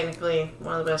technically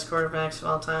one of the best quarterbacks of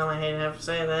all time. I hate to have to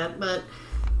say that, but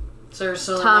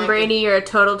seriously, Tom Brady, you're a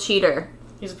total cheater.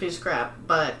 He's a piece of crap,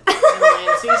 but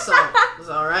Himalayan sea salt is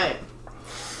all right.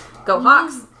 Go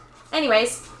Hawks.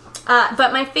 Anyways,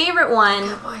 but my favorite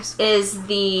one is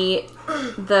the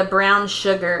brown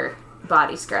sugar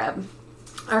body scrub,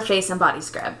 or face and body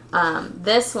scrub.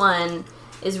 This one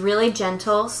is really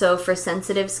gentle, so for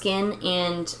sensitive skin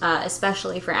and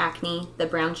especially for acne, the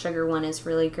brown sugar one is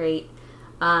really great.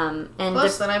 And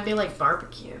plus, then I'd be like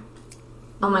barbecue.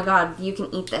 Oh my god, you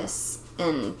can eat this.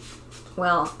 And,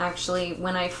 well, actually,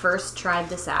 when I first tried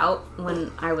this out,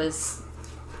 when I was,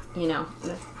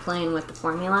 playing with the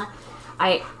formula,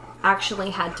 I actually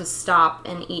had to stop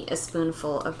and eat a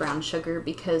spoonful of brown sugar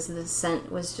because the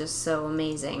scent was just so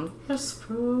amazing. A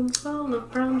spoonful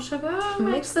of brown sugar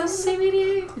makes the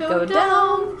CBD go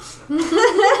down.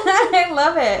 I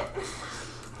love it.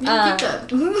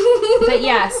 But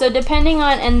yeah, so depending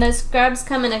on, and the scrubs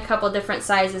come in a couple different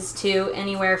sizes too,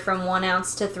 anywhere from 1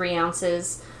 ounce to 3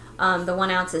 ounces. The 1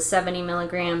 ounce is 70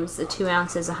 milligrams, the 2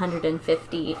 ounce is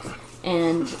 150,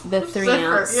 and the 3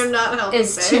 ounce you're not helping,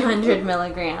 is babe. 200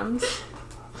 milligrams.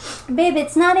 Babe,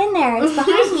 it's not in there. It's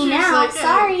behind me now. Like,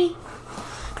 sorry.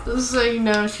 Just so you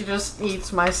know, she just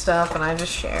eats my stuff and I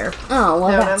just share. Oh,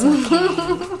 well, No, that's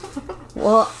okay.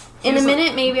 Well, in a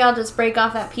minute, maybe I'll just break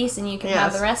off that piece and you can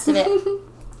have the rest of it.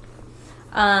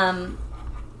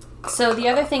 So the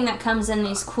other thing that comes in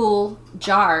these cool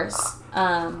jars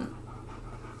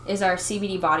is our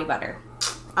CBD body butter.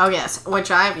 Oh, yes,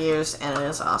 which I've used, and it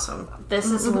is awesome.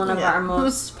 This is one of our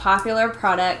most popular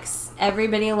products.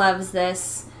 Everybody loves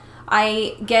this.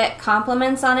 I get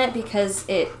compliments on it because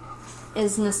it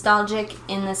is nostalgic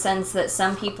in the sense that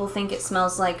some people think it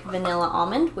smells like vanilla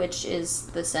almond, which is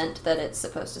the scent that it's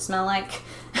supposed to smell like.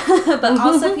 But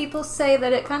also people say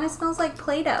that it kind of smells like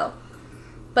Play-Doh.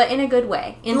 But in a good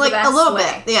way. In like the best a little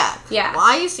way. bit, yeah. Yeah. Well,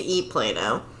 I used to eat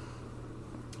Play-Doh.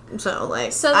 So,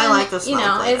 like, So I then, like the smell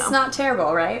of Play-Doh. it's not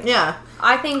terrible, right? Yeah.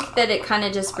 I think that it kind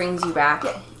of just brings you back.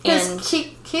 Because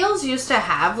Kiehl's used to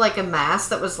have, like, a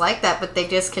mask that was like that, but they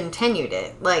discontinued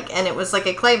it. Like, and it was like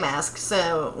a clay mask.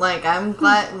 So, like, I'm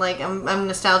glad, like, I'm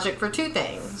nostalgic for two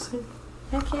things.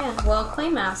 Heck yeah. Well, clay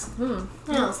mask.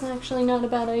 That's actually not a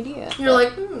bad idea. You're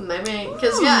like, maybe,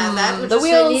 because, that would the just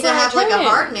wheels need to are have, like, a turning.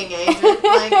 hardening agent.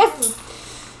 Like,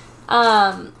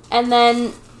 And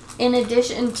then, in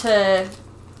addition to,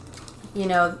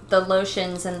 the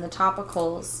lotions and the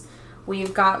topicals,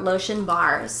 we've got lotion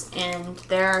bars, and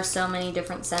there are so many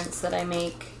different scents that I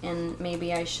make, and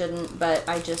maybe I shouldn't, but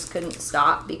I just couldn't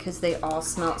stop because they all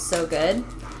smell so good.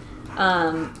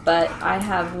 But I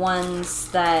have ones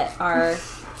that are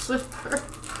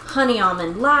honey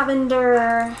almond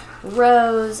lavender,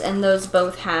 rose, and those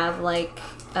both have like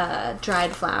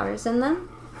dried flowers in them.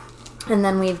 And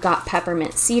then we've got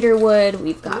peppermint cedarwood,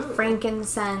 we've got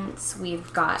frankincense,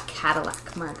 we've got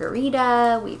Cadillac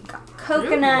margarita, we've got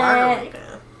coconut.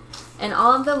 And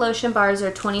all of the lotion bars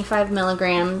are 25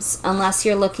 milligrams, unless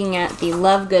you're looking at the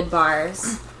Love Good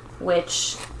bars,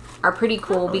 which are pretty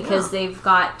cool because they've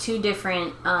got two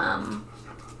different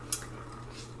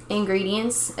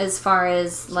ingredients as far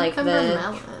as like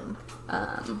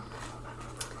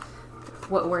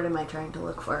what word am I trying to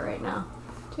look for right now?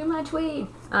 Too much weed.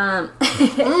 The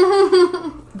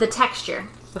texture.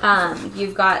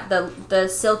 You've got the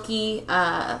silky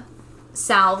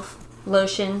salve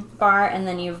lotion bar, and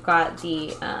then you've got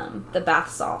the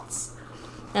bath salts,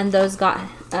 and those got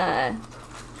a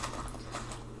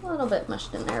little bit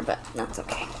mushed in there, but that's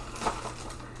okay.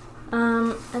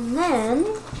 And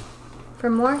then for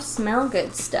more smell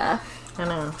good stuff, I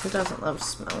know, who doesn't love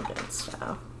smell good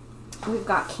stuff? we've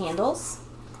got candles.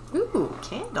 Ooh,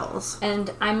 candles.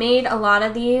 And I made a lot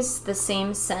of these the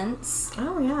same scents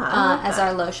Oh, yeah. as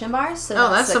our lotion bars. So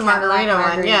that's the Cadillac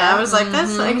margarita one. Yeah, I was like,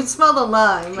 that's, I can smell the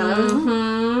lime.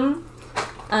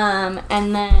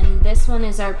 And then this one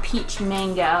is our peach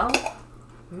mango.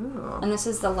 Ooh, And this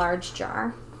is the large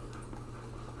jar.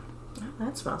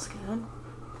 that smells good.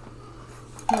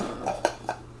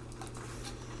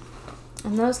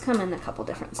 And those come in a couple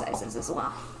different sizes as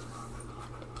well.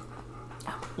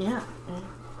 Yeah.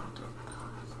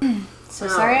 So So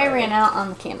sorry I ran out on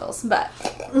the candles, but...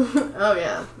 Oh,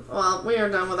 yeah. Well, we are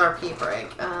done with our pee break.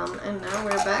 And now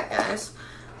we're back, guys.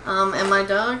 And my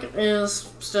dog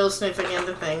is still sniffing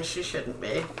into things she shouldn't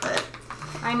be. But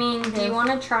I mean, do you want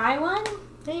to try one?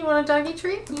 hey, you want a doggy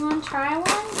treat? You want to try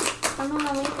one? I'm going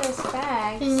to leave this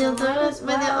bag. Can you do might it as with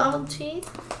your well. old teeth?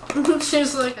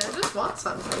 She's like, I just want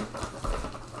something.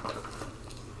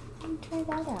 Try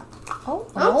that out. Oh,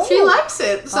 Oh, she likes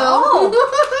it, so.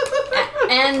 Oh.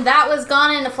 And that was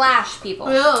gone in a flash,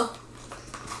 people. Yeah.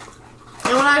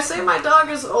 And when I say my dog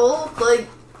is old, like,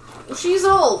 she's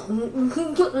old.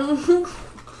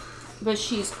 But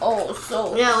she's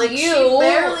so Yeah, like, cute. she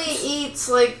barely eats,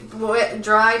 like, wet,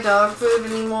 dry dog food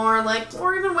anymore, like,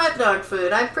 or even wet dog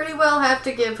food. I pretty well have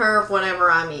to give her whatever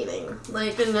I'm eating.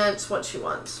 Like, and that's what she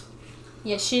wants.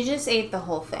 Yeah, she just ate the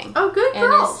whole thing. Oh, good And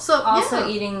girl. is So, also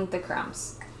yeah. eating the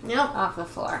crumbs Yep. off the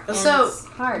floor. And So, it's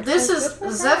hard. This So is good for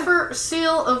her. Zephyr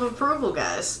seal of approval,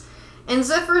 guys. And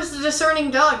Zephyr is a discerning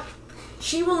dog.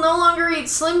 She will no longer eat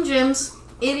Slim Jims.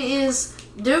 It is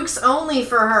Duke's only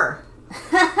for her.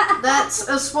 That's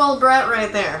a spoiled brat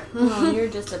right there. Oh, you're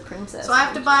just a princess. So I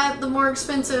have to buy the more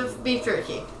expensive beef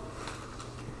jerky.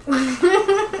 Beef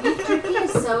jerky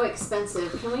is so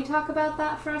expensive. Can we talk about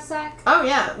that for a sec? Oh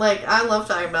yeah, like I love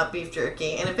talking about beef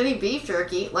jerky. And if any beef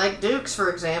jerky, like Duke's for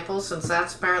example, since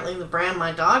that's apparently the brand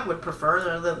my dog would prefer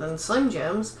other than Slim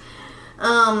Jims,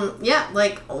 yeah,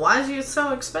 like why is it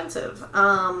so expensive?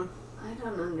 I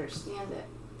don't understand it.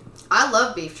 I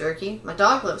love beef jerky. My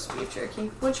dog loves beef jerky.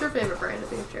 What's your favorite brand of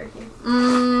beef jerky?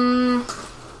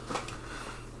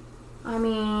 I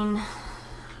mean, my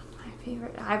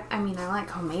favorite. I mean, I like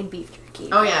homemade beef jerky.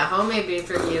 Oh yeah, homemade beef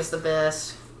jerky is the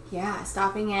best. Yeah,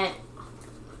 stopping at,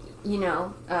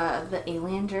 the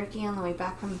alien jerky on the way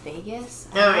back from Vegas.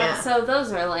 Oh, yeah. So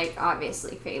those are like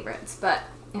obviously favorites, but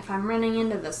if I'm running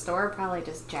into the store, probably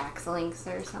just Jack's Links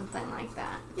or something like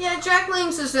that. Yeah, Jack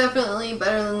Links is definitely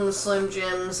better than the Slim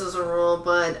Jims as a rule,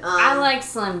 but I like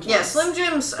Slim Jims. yeah, Slim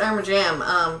Jims are my jam.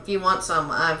 If you want some,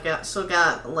 I've still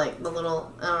got like the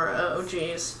little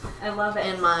OGs I love it.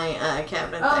 in my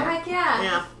cabinet Oh, there. heck yeah.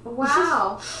 Yeah.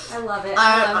 Wow. I love it.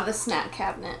 I- I love the snack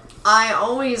cabinet. I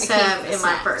always I came have for the in my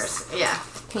snacks. purse. Yeah.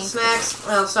 Came for Snacks.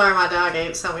 Well, sorry, my dog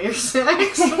ate some of your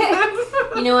snacks.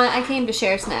 You know what? I came to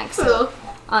share snacks, so So,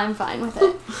 I'm fine with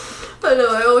it. but no,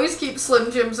 I always keep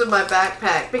Slim Jims in my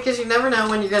backpack because you never know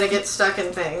when you're gonna get stuck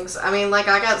in things. I mean, like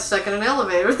I got stuck in an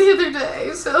elevator the other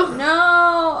day, so No!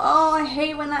 Oh, I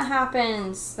hate when that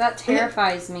happens. That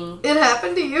terrifies me. it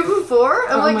happened to you before.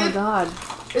 I'm Oh like, my god.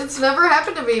 It's never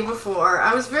happened to me before.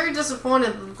 I was very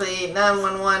disappointed with the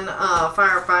 911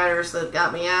 firefighters that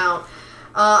got me out.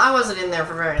 I wasn't in there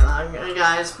for very long,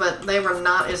 guys, but they were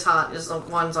not as hot as the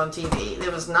ones on TV. It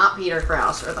was not Peter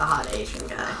Krause or the hot Asian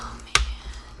guy. Oh,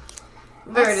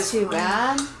 Very That's too disappointing.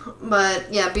 bad.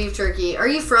 But yeah, beef jerky. Are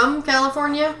you from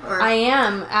California? Or I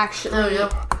am, actually. Oh,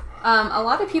 yeah. A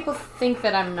lot of people think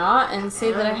that I'm not and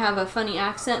say that I have a funny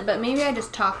accent, but maybe I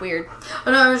just talk weird.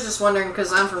 Oh, no, I was just wondering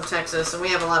because I'm from Texas and we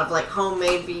have a lot of like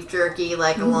homemade beef jerky,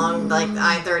 like along like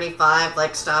I-35,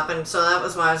 like stopping. So that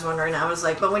was why I was wondering. I was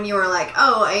like, but when you were like,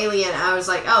 oh, alien, I was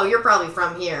like, oh, you're probably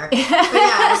from here. But yeah,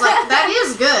 I was like, that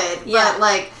is good. Yeah. But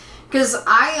like, because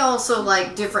I also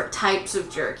like different types of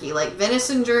jerky, like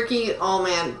venison jerky. Oh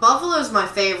man, buffalo's my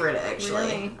favorite actually.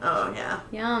 Really? Oh yeah.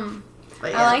 Yum.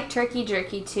 But yeah. I like turkey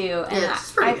jerky too, and Yeah,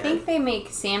 it's pretty I good. think they make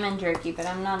salmon jerky, but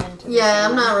I'm not into the Yeah,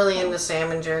 I'm salmon. not really into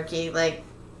salmon jerky. Like,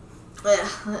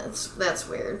 that's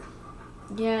weird.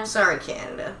 Yeah. Sorry,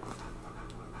 Canada.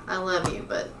 I love you,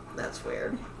 but that's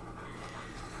weird.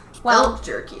 Well, Elk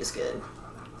jerky is good.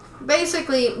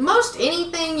 Basically, most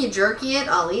anything you jerky it,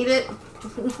 I'll eat it.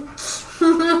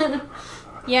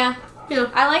 yeah. Yeah.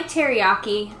 I like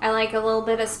teriyaki. I like a little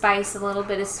bit of spice, a little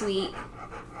bit of sweet.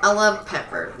 I love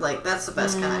pepper. Like, that's the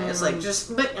best kind. It's like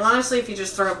but honestly, if you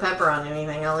just throw pepper on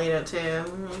anything, I'll eat it too.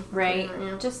 Right.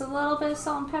 Yeah. Just a little bit of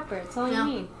salt and pepper. That's all Yeah.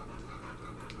 you need.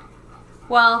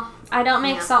 Well, I don't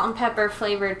make Yeah. salt and pepper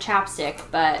flavored chapstick,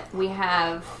 but we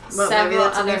have Well, maybe several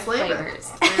that's a new other flavor.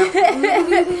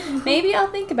 flavors. Maybe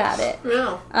I'll think about it.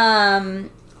 Yeah.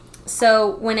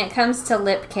 So when it comes to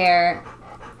lip care,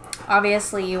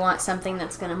 obviously you want something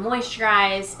that's going to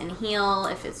moisturize and heal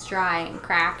if it's dry and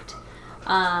cracked.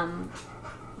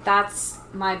 That's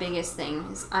my biggest thing.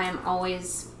 Is I am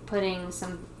always putting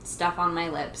some stuff on my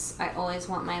lips. I always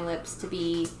want my lips to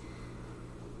be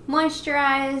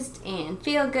moisturized and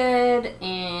feel good,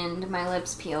 and my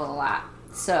lips peel a lot.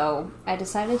 So I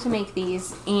decided to make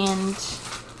these, and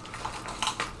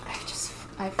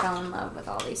I fell in love with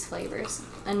all these flavors.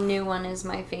 A new one is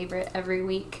my favorite every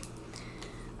week.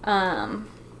 I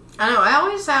I know. I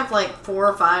always have like 4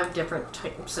 or 5 different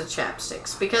types of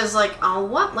chapsticks because like I'll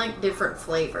want like different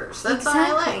flavors. That's what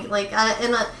I like. Like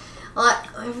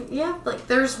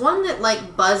there's one that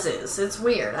like buzzes. It's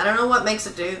weird. I don't know what makes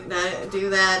it do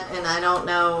that, and I don't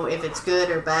know if it's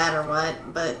good or bad or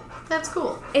what. But that's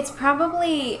cool. It's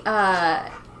probably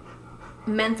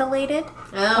mentholated,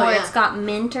 or it's got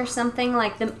mint or something.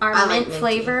 Like our mint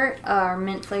flavor. Our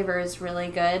mint flavor is really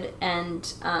good,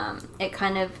 and it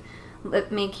kind of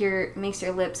makes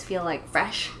your lips feel like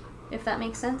fresh, if that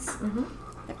makes sense. Mm-hmm.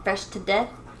 Like fresh to death.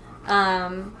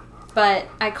 But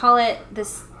I call it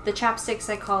the chapsticks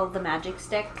I call the magic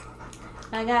stick.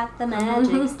 I got the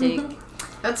magic stick.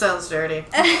 That sounds dirty.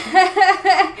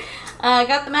 I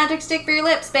got the magic stick for your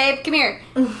lips, babe. Come here.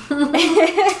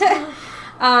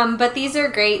 But these are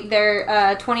great.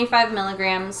 They're 25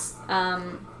 milligrams,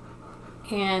 and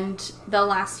they'll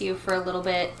last you for a little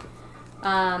bit.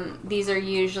 These are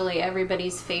usually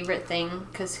everybody's favorite thing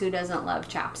because who doesn't love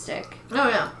chapstick? Oh,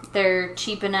 yeah. They're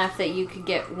cheap enough that you could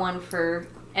get one for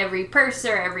every purse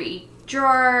or every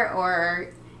drawer or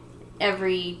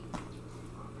every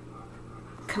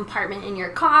compartment in your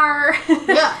car.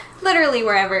 Yeah. Literally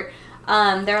wherever.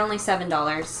 They're only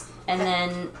 $7. And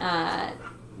then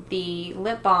the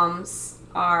lip balms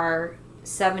are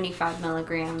 75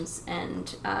 milligrams,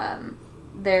 and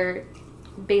they're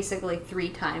basically 3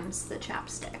 times the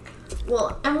chapstick.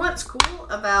 Well, and what's cool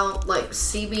about like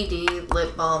CBD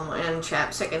lip balm and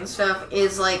chapstick and stuff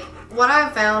is like what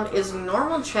I've found is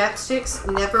normal chapsticks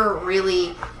never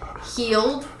really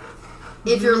healed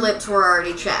if your lips were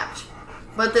already chapped.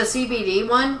 But the CBD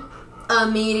one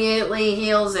immediately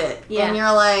heals it. Yeah. And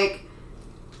you're like,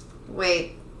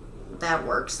 wait, that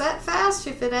works that fast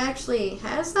if it actually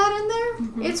has that in there?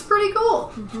 Mm-hmm. It's pretty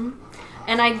cool. Mm-hmm.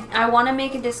 And I want to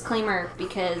make a disclaimer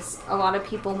because a lot of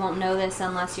people won't know this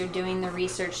unless you're doing the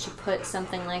research to put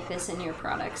something like this in your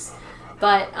products.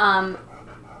 But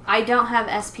I don't have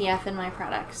SPF in my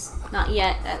products. Not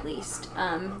yet, at least.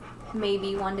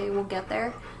 Maybe one day we'll get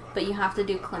there. But you have to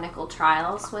do clinical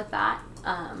trials with that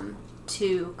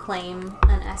to claim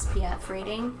an SPF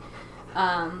rating.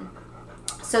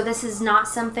 So this is not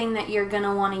something that you're going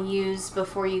to want to use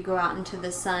before you go out into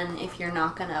the sun if you're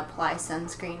not going to apply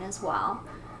sunscreen as well.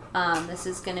 This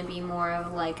is going to be more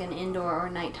of like an indoor or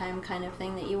nighttime kind of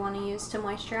thing that you want to use to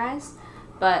moisturize.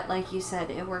 But like you said,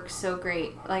 it works so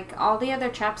great. Like all the other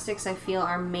chapsticks I feel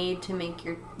are made to make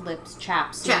your lips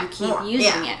chapped so you keep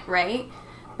using it, right?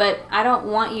 But I don't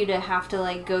want you to have to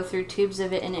like go through tubes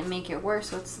of it and it make it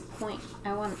worse. What's the point?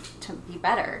 I want it to be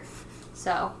better.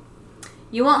 So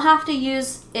you won't have to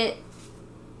use it,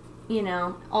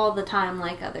 all the time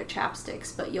like other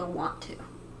chapsticks, but you'll want to.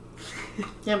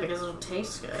 Yeah, because it'll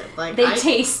taste good. Like they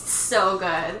taste so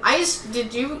good.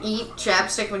 Did you eat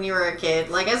chapstick when you were a kid?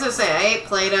 Like, as I say, I ate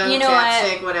Play-Doh,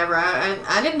 chapstick, whatever.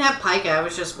 I didn't have pica. I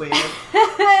was just weird.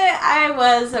 I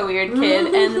was a weird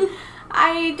kid, and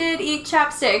I did eat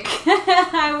chapstick,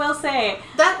 I will say.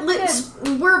 That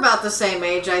we're about the same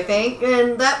age, I think.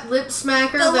 And that lip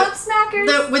smacker. Lip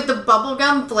smackers? With the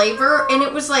bubblegum flavor, and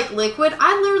it was like liquid.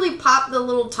 I literally popped the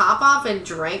little top off and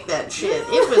drank that shit.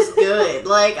 It was good.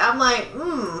 Like, I'm like,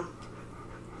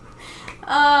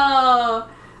 Oh,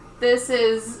 this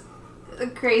is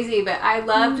crazy, but I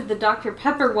loved the Dr.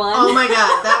 Pepper one. Oh my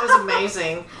god, that was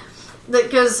amazing.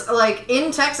 Because, like,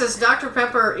 in Texas, Dr.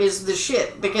 Pepper is the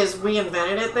shit because we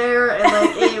invented it there, and,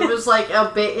 like, it was, like,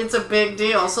 it's a big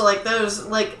deal. So, like, those,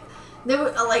 like,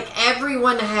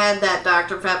 everyone had that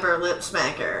Dr. Pepper lip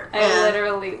smacker. I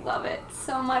literally love it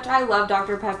so much. I love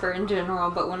Dr. Pepper in general,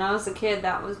 but when I was a kid,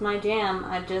 that was my jam.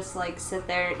 I'd just, like, sit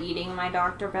there eating my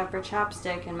Dr. Pepper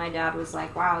chapstick, and my dad was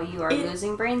like, wow, you are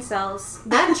losing brain cells.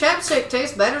 That chapstick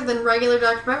tastes better than regular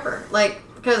Dr. Pepper. Like,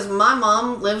 because my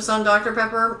mom lives on Dr.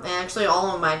 Pepper, and actually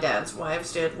all of my dad's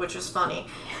wives did, which is funny.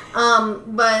 Yeah,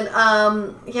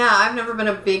 I've never been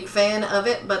a big fan of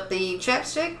it, but the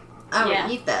chapstick, I would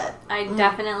eat that. I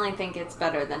definitely think it's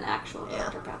better than actual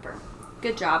Dr. Pepper.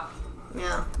 Good job.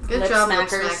 Yeah, good job, lip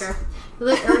smacker.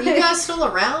 Are you guys still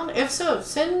around? If so,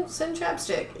 send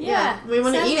chapstick. Yeah, we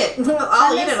want to eat it.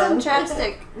 I'll eat it on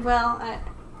chapstick. Well,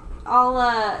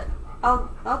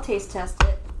 I'll taste test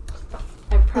it.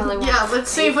 I probably won't. Yeah, let's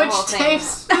see which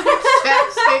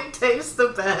chapstick tastes the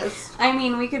best. I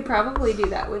mean, we could probably do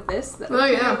that with this, though. Oh,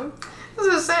 yeah. I was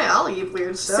going to say, I'll eat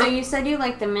weird stuff. So you said you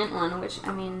like the mint one, which,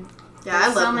 I mean... Yeah,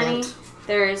 I love mint.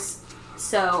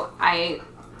 So I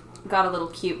got a little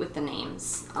cute with the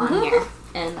names on here,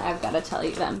 and I've got to tell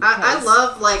you them. I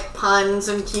love, like, puns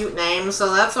and cute names,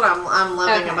 so that's what I'm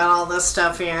loving about all this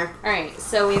stuff here. All right,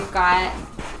 so we've got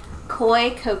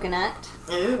Koi Coconut.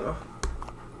 Ooh.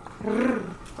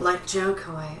 Like Joe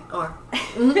Coy, or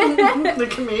the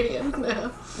comedian.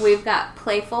 No. We've got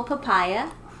Playful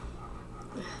Papaya,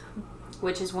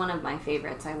 which is one of my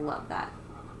favorites. I love that.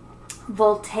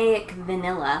 Voltaic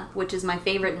Vanilla, which is my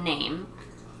favorite name.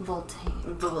 Voltaic.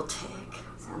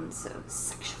 Sounds so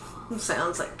sexual.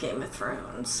 Sounds like Game of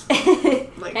Thrones.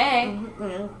 Like, hey.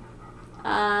 Yeah.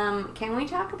 Can we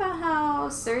talk about how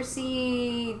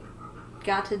Cersei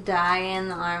got to die in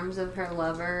the arms of her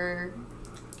lover?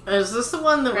 Is this the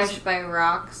one that was crushed by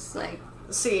rocks? Like,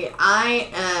 see,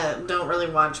 I don't really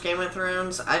watch Game of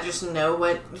Thrones. I just kind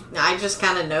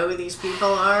of know who these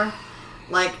people are.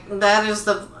 Like, that is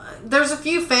there's a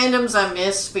few fandoms I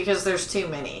miss because there's too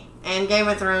many. And Game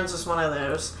of Thrones is one of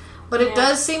those. But it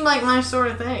does seem like my sort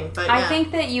of thing. But I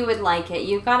think that you would like it.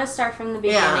 You've got to start from the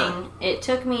beginning. Yeah. It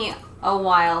took me a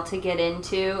while to get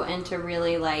into and to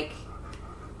really, like,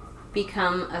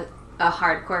 become a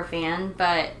hardcore fan.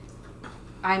 But,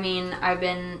 I mean, I've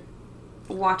been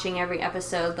watching every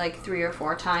episode, like, 3 or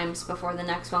 4 times before the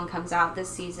next one comes out this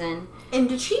season. And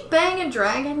did she bang a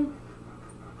dragon?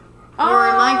 Or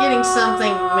am I getting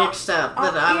something mixed up?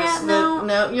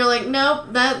 No, you're like, nope,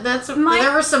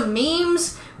 there were some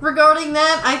memes regarding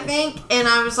that, I think, and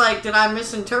I was like, did I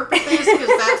misinterpret this? Because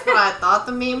that's what I thought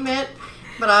the meme meant.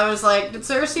 But I was like, did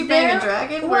Cersei bang a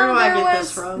dragon? Where do I get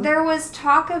this from? There was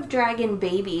talk of dragon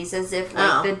babies, as if,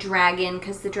 like, the dragon,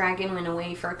 because the dragon went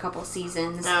away for a couple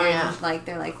seasons, like,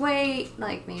 they're like, wait,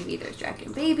 like, maybe there's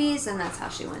dragon babies, and that's how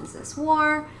she wins this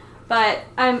war. But,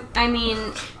 I mean...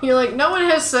 You're like, no one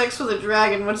has sex with a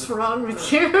dragon. What's wrong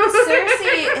with you?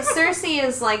 Cersei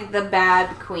is, like, the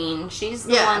bad queen. She's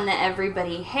the one that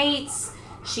everybody hates.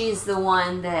 She's the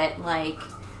one that, like,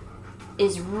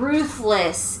 is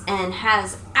ruthless and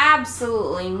has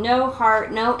absolutely no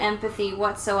heart, no empathy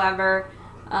whatsoever.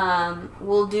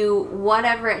 Will do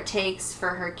whatever it takes for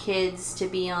her kids to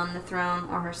be on the throne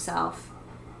or herself.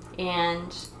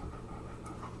 And...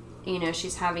 you know,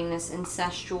 she's having this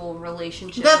incestual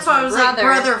relationship. That's why I was like,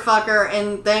 brother fucker,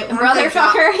 and yes,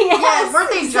 weren't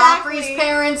they Joffrey's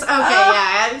parents? Okay,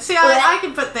 yeah. See, I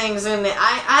can put things in it.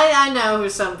 I know who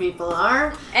some people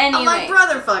are. Anyway, I'm like,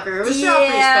 brother fucker. It was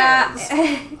Joffrey's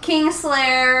parents.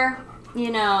 Kingslayer,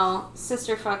 you know,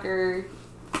 sister fucker,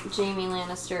 Jaime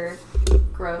Lannister,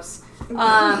 gross.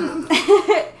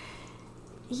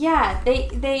 Yeah,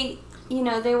 they, you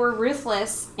know, they were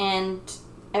ruthless and.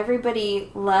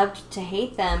 Everybody loved to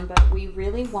hate them, but we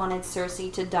really wanted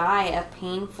Cersei to die a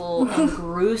painful and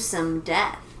gruesome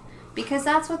death. Because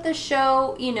that's what the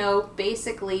show, you know,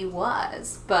 basically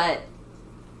was. But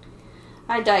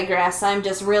I digress. I'm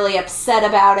just really upset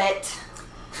about it.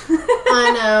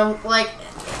 I know. Like,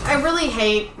 I really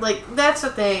hate, like, that's the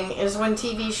thing, is when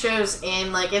TV shows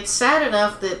end, like, it's sad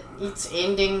enough that it's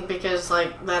ending because,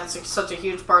 like, that's such a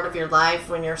huge part of your life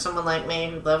when you're someone like me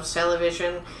who loves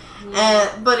television.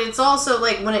 Yeah. But it's also,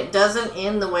 like, when it doesn't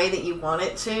end the way that you want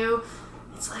it to,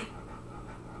 it's like,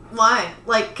 why?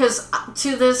 Like, because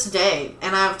to this day,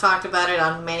 and I've talked about it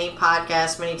on many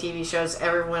podcasts, many TV shows,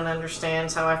 everyone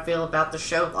understands how I feel about the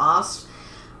show Lost.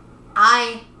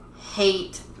 I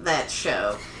hate that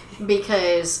show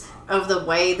because of the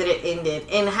way that it ended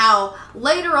and how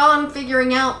later on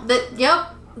figuring out that, yep,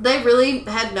 they really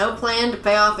had no plan to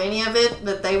pay off any of it,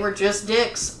 that they were just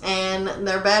dicks and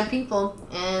they're bad people,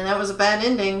 and that was a bad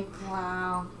ending.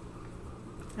 Wow.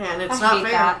 And it's not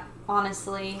fair. That,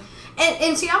 honestly.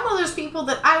 And see, I'm one of those people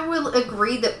that I will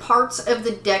agree that parts of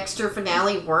the Dexter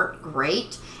finale weren't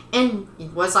great. And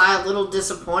was I a little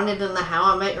disappointed in the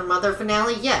How I Met Your Mother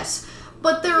finale? Yes.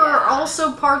 But there are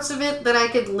also parts of it that I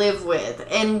could live with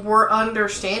and were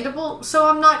understandable, so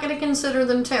I'm not going to consider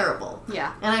them terrible.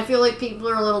 Yeah. And I feel like people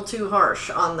are a little too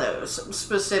harsh on those,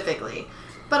 specifically.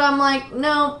 But I'm like,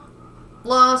 no,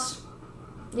 Lost,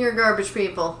 you're garbage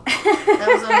people. That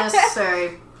was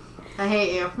unnecessary. I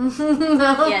hate you.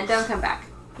 No. Yeah, don't come back.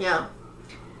 Yeah.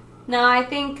 No, I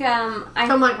think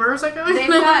I'm like, where is that going?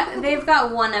 they've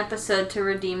got one episode to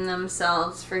redeem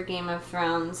themselves for Game of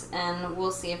Thrones, and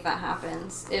we'll see if that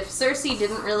happens. If Cersei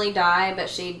didn't really die, but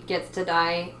she gets to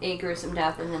die a gruesome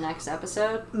death in the next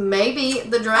episode, maybe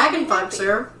the dragon fucks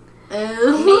her.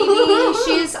 Maybe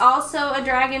she's also a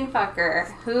dragon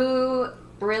fucker. Who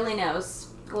really knows?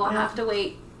 We'll have to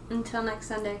wait until next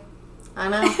Sunday. I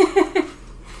know.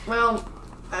 Well,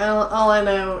 all I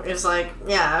know is, like,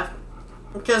 yeah,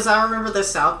 because I remember the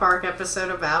South Park episode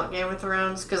about Game of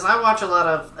Thrones, because I watch a lot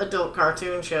of adult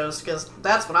cartoon shows, because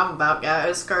that's what I'm about,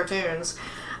 guys, cartoons.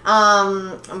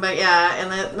 But yeah,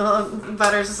 and then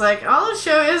Butters is like, all the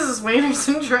show is Wieners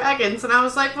and Dragons, and I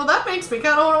was like, well, that makes me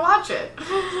kind of want to watch it.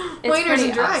 Wieners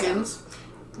and Dragons.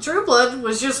 Awesome. True Blood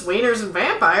was just Wieners and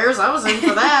Vampires. I was in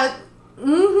for that.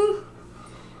 Mm-hmm.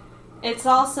 It's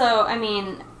also, I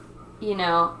mean, you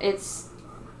know, it's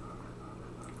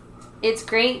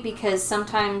great because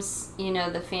sometimes, you know,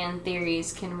 the fan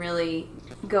theories can really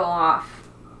go off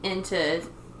into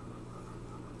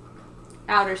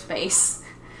outer space.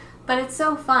 But it's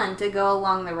so fun to go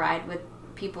along the ride with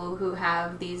people who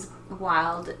have these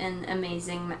wild and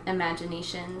amazing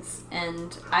imaginations,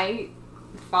 and I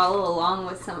follow along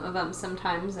with some of them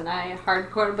sometimes, and I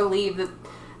hardcore believe that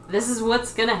this is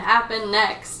what's gonna happen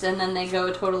next, and then they go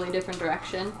a totally different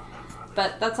direction.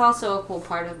 But that's also a cool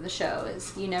part of the show,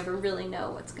 is you never really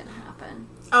know what's gonna happen.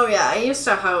 Oh yeah, I used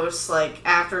to host like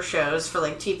after shows for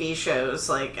like TV shows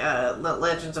like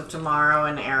Legends of Tomorrow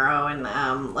and Arrow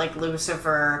and like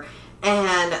Lucifer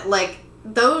and like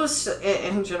those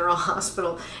in General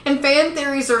Hospital. And fan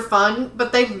theories are fun,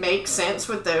 but they make sense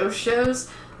with those shows.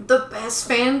 The best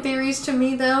fan theories to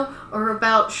me though are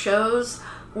about shows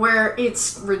where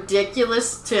it's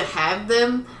ridiculous to have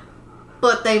them,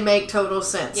 but they make total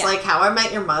sense. Yeah. Like How I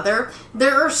Met Your Mother.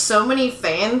 There are so many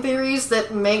fan theories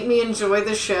that make me enjoy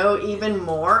the show even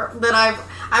more. That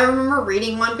I remember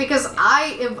reading one because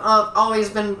I have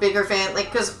always been a bigger fan.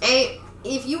 Like, because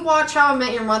if you watch How I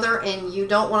Met Your Mother and you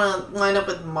don't want to wind up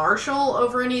with Marshall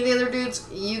over any of the other dudes,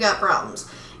 you got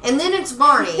problems. And then it's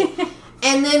Barney.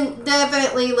 And then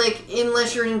definitely, like,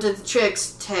 unless you're into the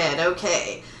chicks, Ted,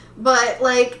 okay. But,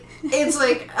 like, it's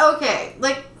like, okay,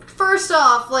 like, first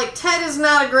off, like, Ted is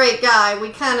not a great guy. We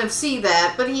kind of see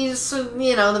that. But he's,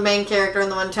 you know, the main character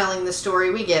and the one telling the story.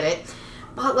 We get it.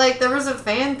 But, like, there was a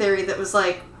fan theory that was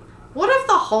like, what if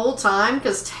the whole time,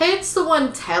 because Ted's the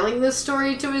one telling this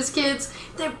story to his kids,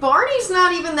 that Barney's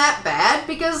not even that bad?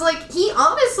 Because, like, he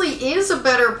honestly is a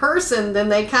better person than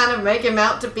they kind of make him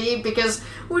out to be, because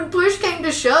when push came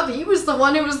to shove, he was the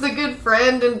one who was the good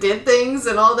friend and did things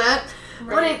and all that.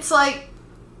 Right. But it's like,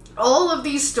 all of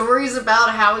these stories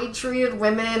about how he treated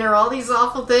women or all these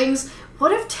awful things,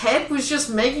 what if Ted was just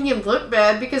making him look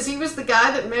bad because he was the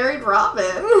guy that married Robin?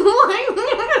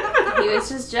 He was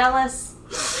just jealous.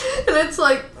 And it's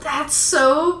like, that's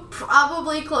so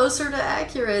probably closer to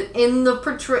accurate in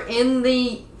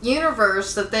the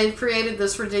universe that they've created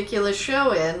this ridiculous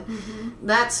show in. Mm-hmm.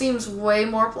 That seems way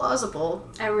more plausible.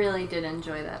 I really did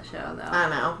enjoy that show, though. I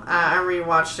know. I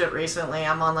rewatched it recently.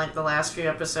 I'm on like the last few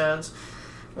episodes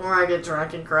where I get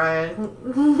drunk and cry.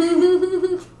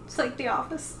 It's like The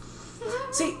Office.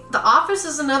 See, The Office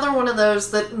is another one of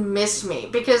those that missed me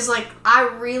because, like, I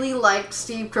really liked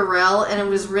Steve Carell and I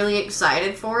was really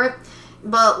excited for it,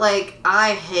 but, like,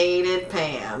 I hated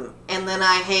Pam, and then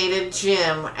I hated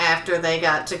Jim after they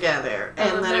got together,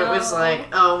 and then it was like,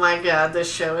 oh my god,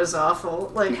 this show is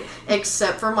awful, like,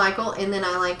 except for Michael, and then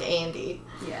I liked Andy.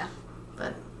 Yeah.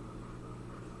 But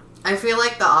I feel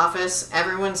like The Office,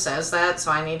 everyone says that, so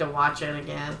I need to watch it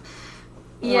again.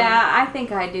 Yeah, I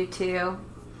think I do too.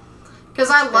 Because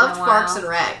I loved Parks and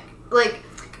Rec. Like,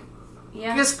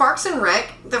 yeah. Because Parks and Rec,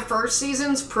 the first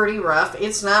season's pretty rough.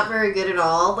 It's not very good at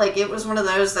all. Like, it was one of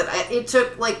those that it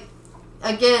took, like,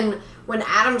 again, when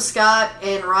Adam Scott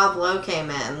and Rob Lowe came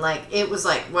in, like, it was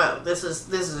like, whoa, this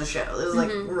is a show. This is, like,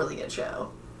 a really good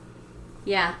show.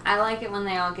 Yeah, I like it when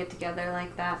they all get together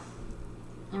like that.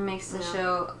 It makes the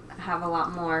show have a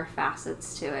lot more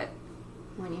facets to it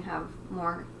when you have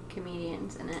more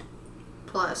comedians in it.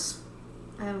 Plus,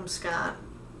 Adam Scott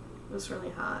was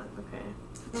really hot. Okay.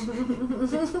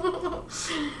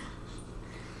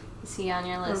 Is he on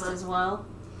your list as well?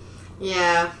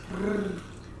 Yeah.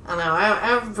 I know. I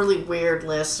have a really weird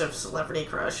list of celebrity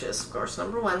crushes. Of course,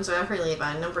 number 1, Zachary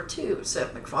Levi. Number 2,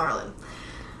 Seth MacFarlane.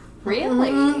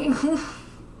 Really?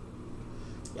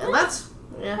 Yeah, that's...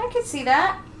 Yeah. I could see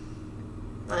that.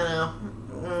 I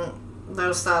know.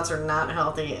 Those thoughts are not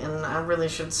healthy, and I really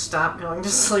should stop going to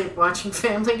sleep watching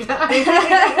Family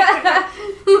Guy.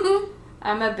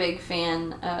 I'm a big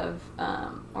fan of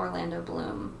Orlando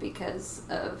Bloom because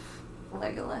of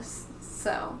Legolas.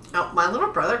 So. Oh, my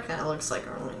little brother kind of looks like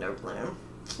Orlando Bloom.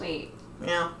 Wait.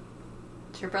 Yeah.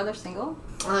 Is your brother single?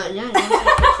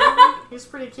 Yeah, he's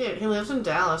pretty cute. He lives in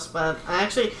Dallas, but I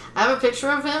have a picture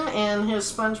of him in his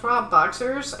SpongeBob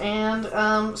boxers and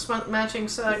matching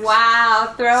socks.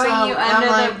 Wow, throwing you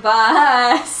under the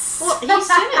bus. Well, he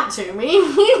sent it to me.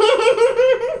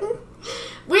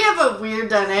 We have a weird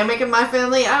dynamic in my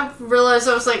family. I realized,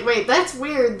 I was like, wait, that's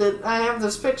weird that I have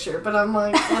this picture, but I'm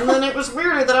like, and then it was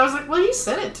weirder that I was like, well, he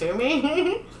sent it to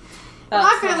me.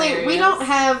 My family, hilarious. We don't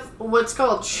have what's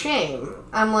called shame.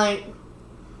 I'm like...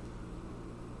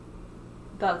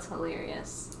 That's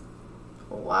hilarious.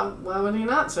 Why would he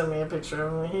not send me a picture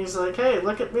of me? He's like, hey,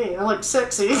 look at me. I look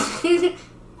sexy. I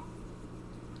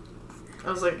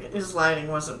was like, his lighting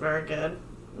wasn't very good.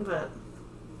 But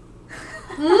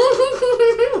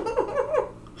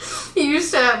He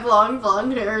used to have long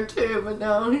blonde hair too, but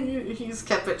now he's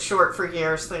kept it short for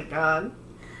years, thank God.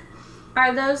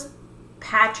 Are those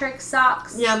Patrick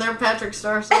socks? Yeah, they're Patrick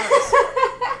Star socks.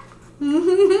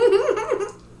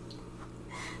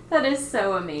 That is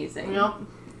so amazing. Yep.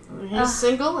 He's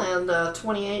single and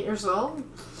 28 years old.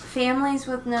 Families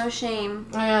with no shame.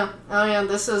 Oh yeah.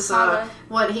 This is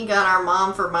what he got our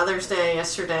mom for Mother's Day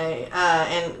yesterday,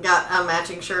 and got a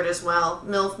matching shirt as well,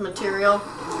 MILF material.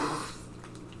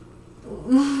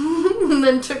 And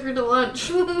then took her to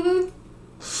lunch.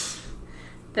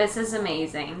 This is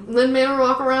amazing. And then made her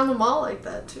walk around the mall like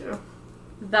that too.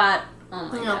 Oh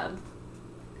my God.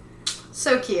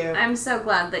 So cute. I'm so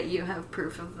glad that you have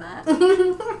proof of that.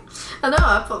 I know,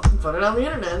 I put it on the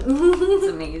internet. It's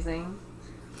amazing.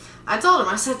 I told him,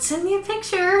 I said, send me a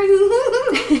picture.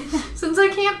 Since I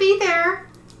can't be there.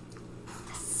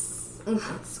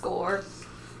 Score.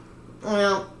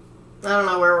 Well, I don't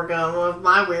know where we're going with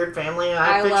my weird family.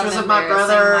 I have pictures love of my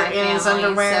brother embarrassing my in his family,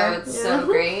 underwear. So it's so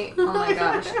great. Oh my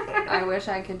gosh. I wish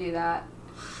I could do that.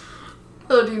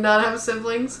 Oh, do you not have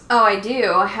siblings? Oh, I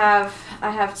do. I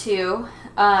have two.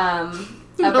 A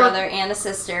brother and a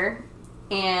sister.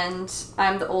 And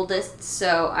I'm the oldest,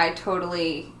 so I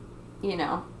totally,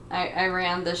 I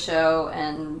ran the show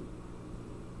and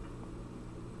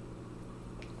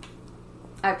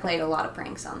I played a lot of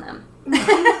pranks on them.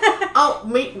 Oh,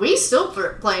 we still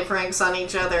play pranks on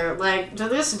each other. Like, to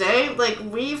this day, like,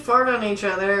 we fart on each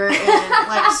other and,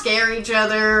 like, scare each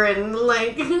other and,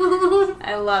 like...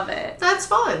 I love it. That's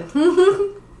fun.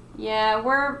 Yeah,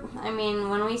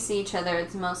 when we see each other,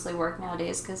 it's mostly work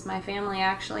nowadays because my family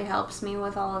actually helps me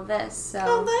with all of this. So.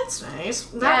 Oh, that's nice.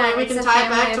 That way we it's can a tie it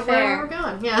back family to affair. where we're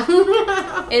going. Yeah.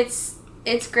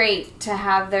 It's great to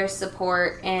have their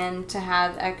support and to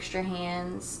have extra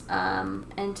hands,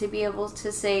 and to be able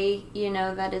to say,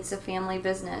 that it's a family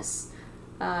business.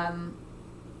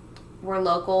 We're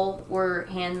local, we're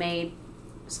handmade,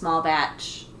 small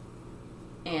batch,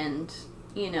 and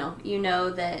you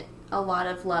know that a lot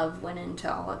of love went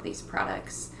into all of these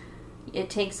products.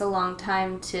 It takes a long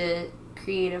time to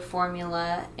create a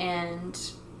formula and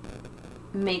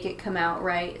make it come out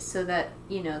right so that,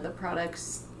 the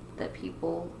products that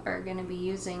people are going to be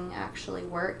using actually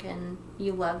work and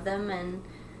you love them and,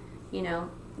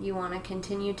 you want to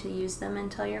continue to use them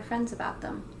and tell your friends about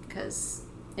them. Because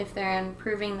if they're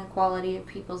improving the quality of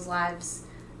people's lives,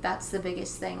 that's the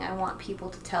biggest thing. I want people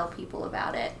to tell people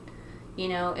about it.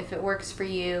 If it works for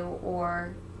you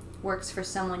or works for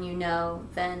someone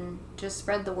then just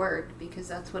spread the word because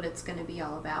that's what it's going to be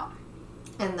all about.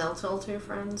 And they'll tell two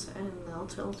friends, and they'll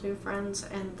tell two friends,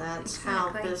 and that's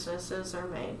how businesses are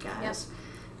made, guys.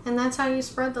 Yep. And that's how you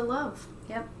spread the love.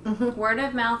 Yep. Word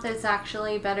of mouth is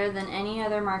actually better than any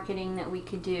other marketing that we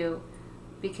could do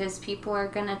because people are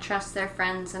going to trust their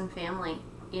friends and family.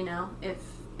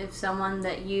 If someone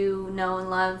that you know and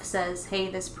love says, hey,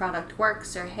 this product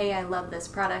works, or hey, I love this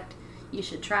product, you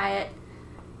should try it,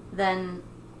 then,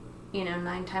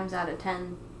 9 times out of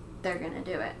 10, they're going to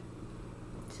do it.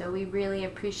 So we really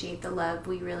appreciate the love.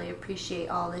 We really appreciate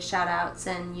all the shout outs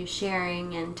and you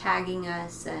sharing and tagging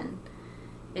us, and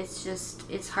it's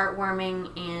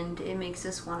heartwarming and it makes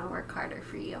us want to work harder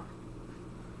for you.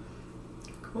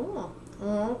 Cool.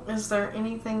 Well, is there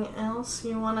anything else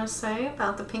you want to say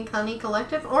about the Pink Honey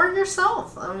Collective or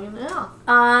yourself?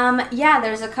 Yeah,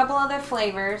 there's a couple other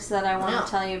flavors that I want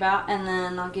to tell you about, and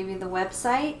then I'll give you the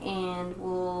website and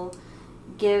we'll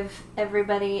give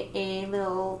everybody a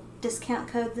little discount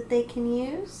code that they can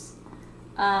use.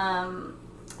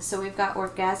 So we've got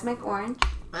Orgasmic Orange.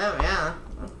 Oh, yeah.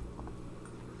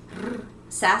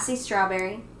 Sassy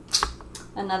Strawberry.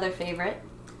 Another favorite.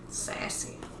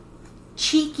 Sassy.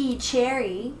 Cheeky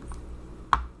Cherry.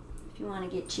 If you want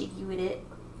to get cheeky with it.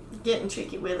 Getting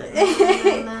cheeky with it.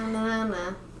 Na na na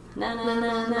na na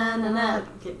na na na na.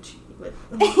 Get cheeky with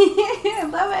it. I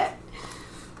love it.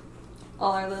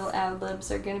 All our little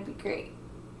ad-libs are going to be great.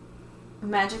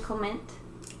 Magical Mint.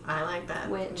 I like that.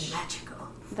 Which, magical.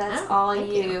 That's all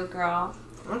you, girl.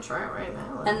 I'm going to try it right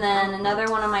now. And then another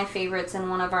one of my favorites and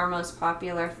one of our most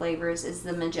popular flavors is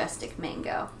the Majestic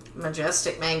Mango.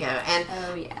 Majestic Mango. And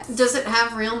oh, yes. Does it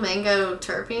have real mango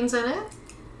terpenes in it?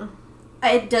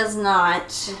 It does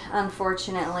not,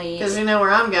 unfortunately. Because you know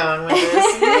where I'm going with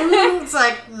this. It's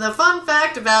like, the fun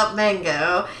fact about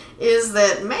mango is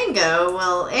that mango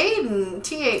will aid in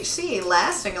THC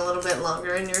lasting a little bit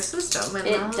longer in your system. And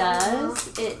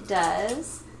It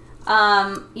does.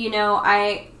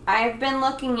 I've been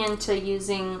looking into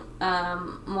using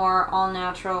more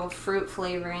all-natural fruit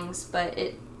flavorings, but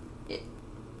it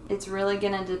it's really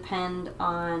going to depend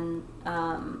on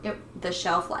the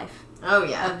shelf life Oh,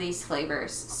 yeah. of these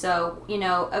flavors. So,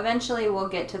 eventually we'll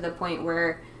get to the point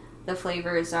where the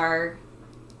flavors are,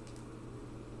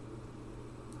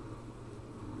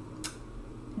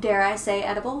 dare I say,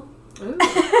 edible. Ooh.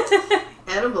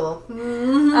 Edible.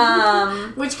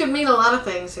 Which could mean a lot of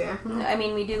things here. I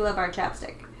mean, we do love our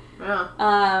chapstick. Yeah.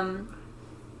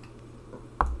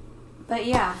 But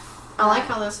yeah. I like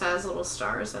how this has little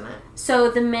stars in it.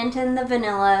 So the mint and the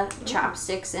vanilla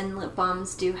chapsticks and lip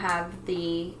balms do have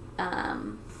the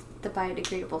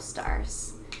biodegradable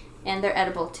stars, and they're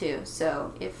edible too.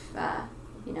 So if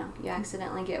you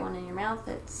accidentally get one in your mouth,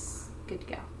 it's good to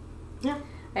go. Yeah.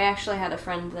 I actually had a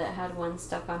friend that had one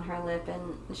stuck on her lip,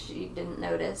 and she didn't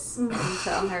notice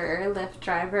until her Lyft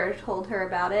driver told her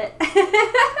about it.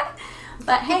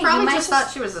 But hey, He probably you might just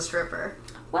thought she was a stripper.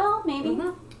 Well, maybe.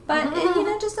 But,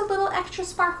 just a little extra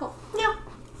sparkle. Yeah.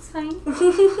 It's fine.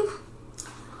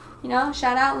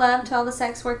 Shout out love to all the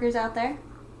sex workers out there.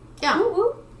 Yeah. Ooh,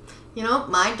 ooh.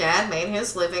 My dad made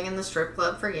his living in the strip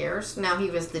club for years. Now he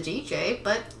was the DJ,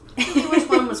 but which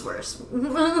one was worse?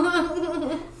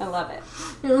 I love it.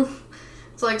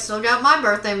 It's like, still got my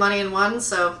birthday money in one,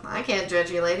 so I can't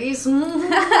judge you ladies.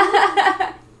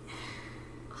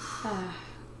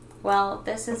 Well,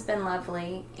 this has been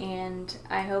lovely, and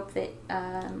I hope that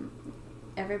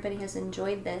everybody has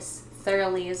enjoyed this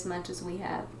thoroughly as much as we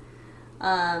have.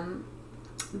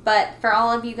 But for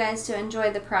all of you guys to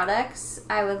enjoy the products,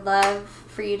 I would love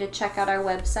for you to check out our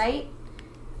website.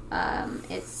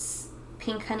 It's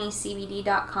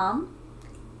pinkhoneycbd.com,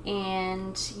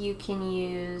 and you can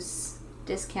use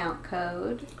discount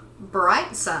code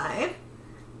Brightside,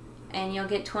 and you'll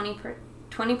get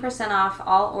 20% off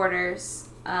all orders.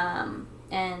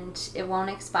 And it won't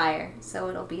expire, so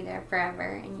it'll be there forever,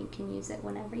 and you can use it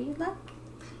whenever you like.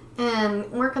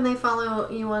 And where can they follow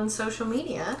you on social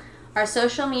media? Our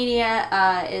social media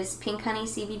is Pink Honey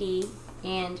CBD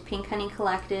and Pink Honey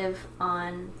Collective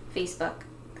on Facebook.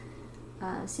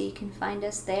 So you can find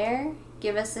us there.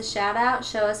 Give us a shout out,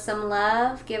 show us some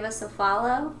love, give us a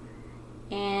follow,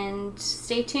 and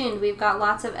stay tuned. We've got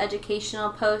lots of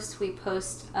educational posts. We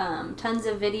post tons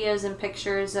of videos and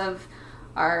pictures of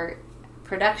our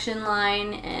production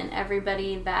line and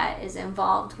everybody that is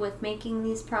involved with making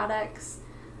these products.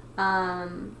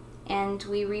 And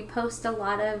we repost a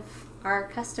lot of our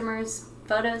customers'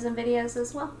 photos and videos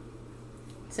as well.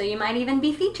 So you might even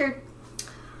be featured.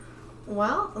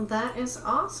 Well, that is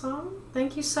awesome.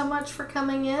 Thank you so much for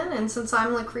coming in. And since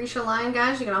I'm Lucretia Lyon,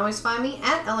 guys, you can always find me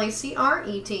at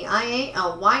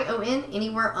LACRETIALYON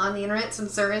anywhere on the internet,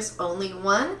 since there is only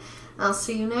one. I'll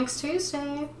see you next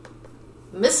Tuesday.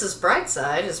 Mrs.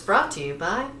 Brightside is brought to you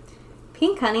by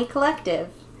Pink Honey Collective,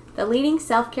 the leading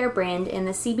self-care brand in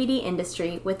the CBD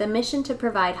industry with a mission to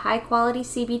provide high-quality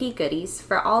CBD goodies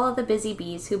for all of the busy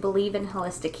bees who believe in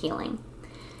holistic healing.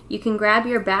 You can grab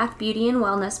your bath, beauty, and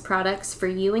wellness products for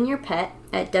you and your pet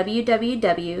at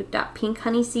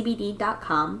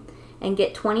www.pinkhoneycbd.com and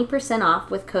get 20%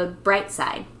 off with code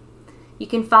BRIGHTSIDE. You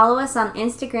can follow us on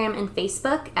Instagram and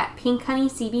Facebook at Pink Honey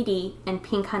CBD and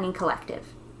Pink Honey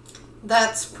Collective.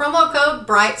 That's promo code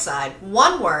BRIGHTSIDE,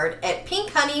 one word, at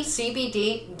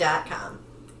pinkhoneycbd.com.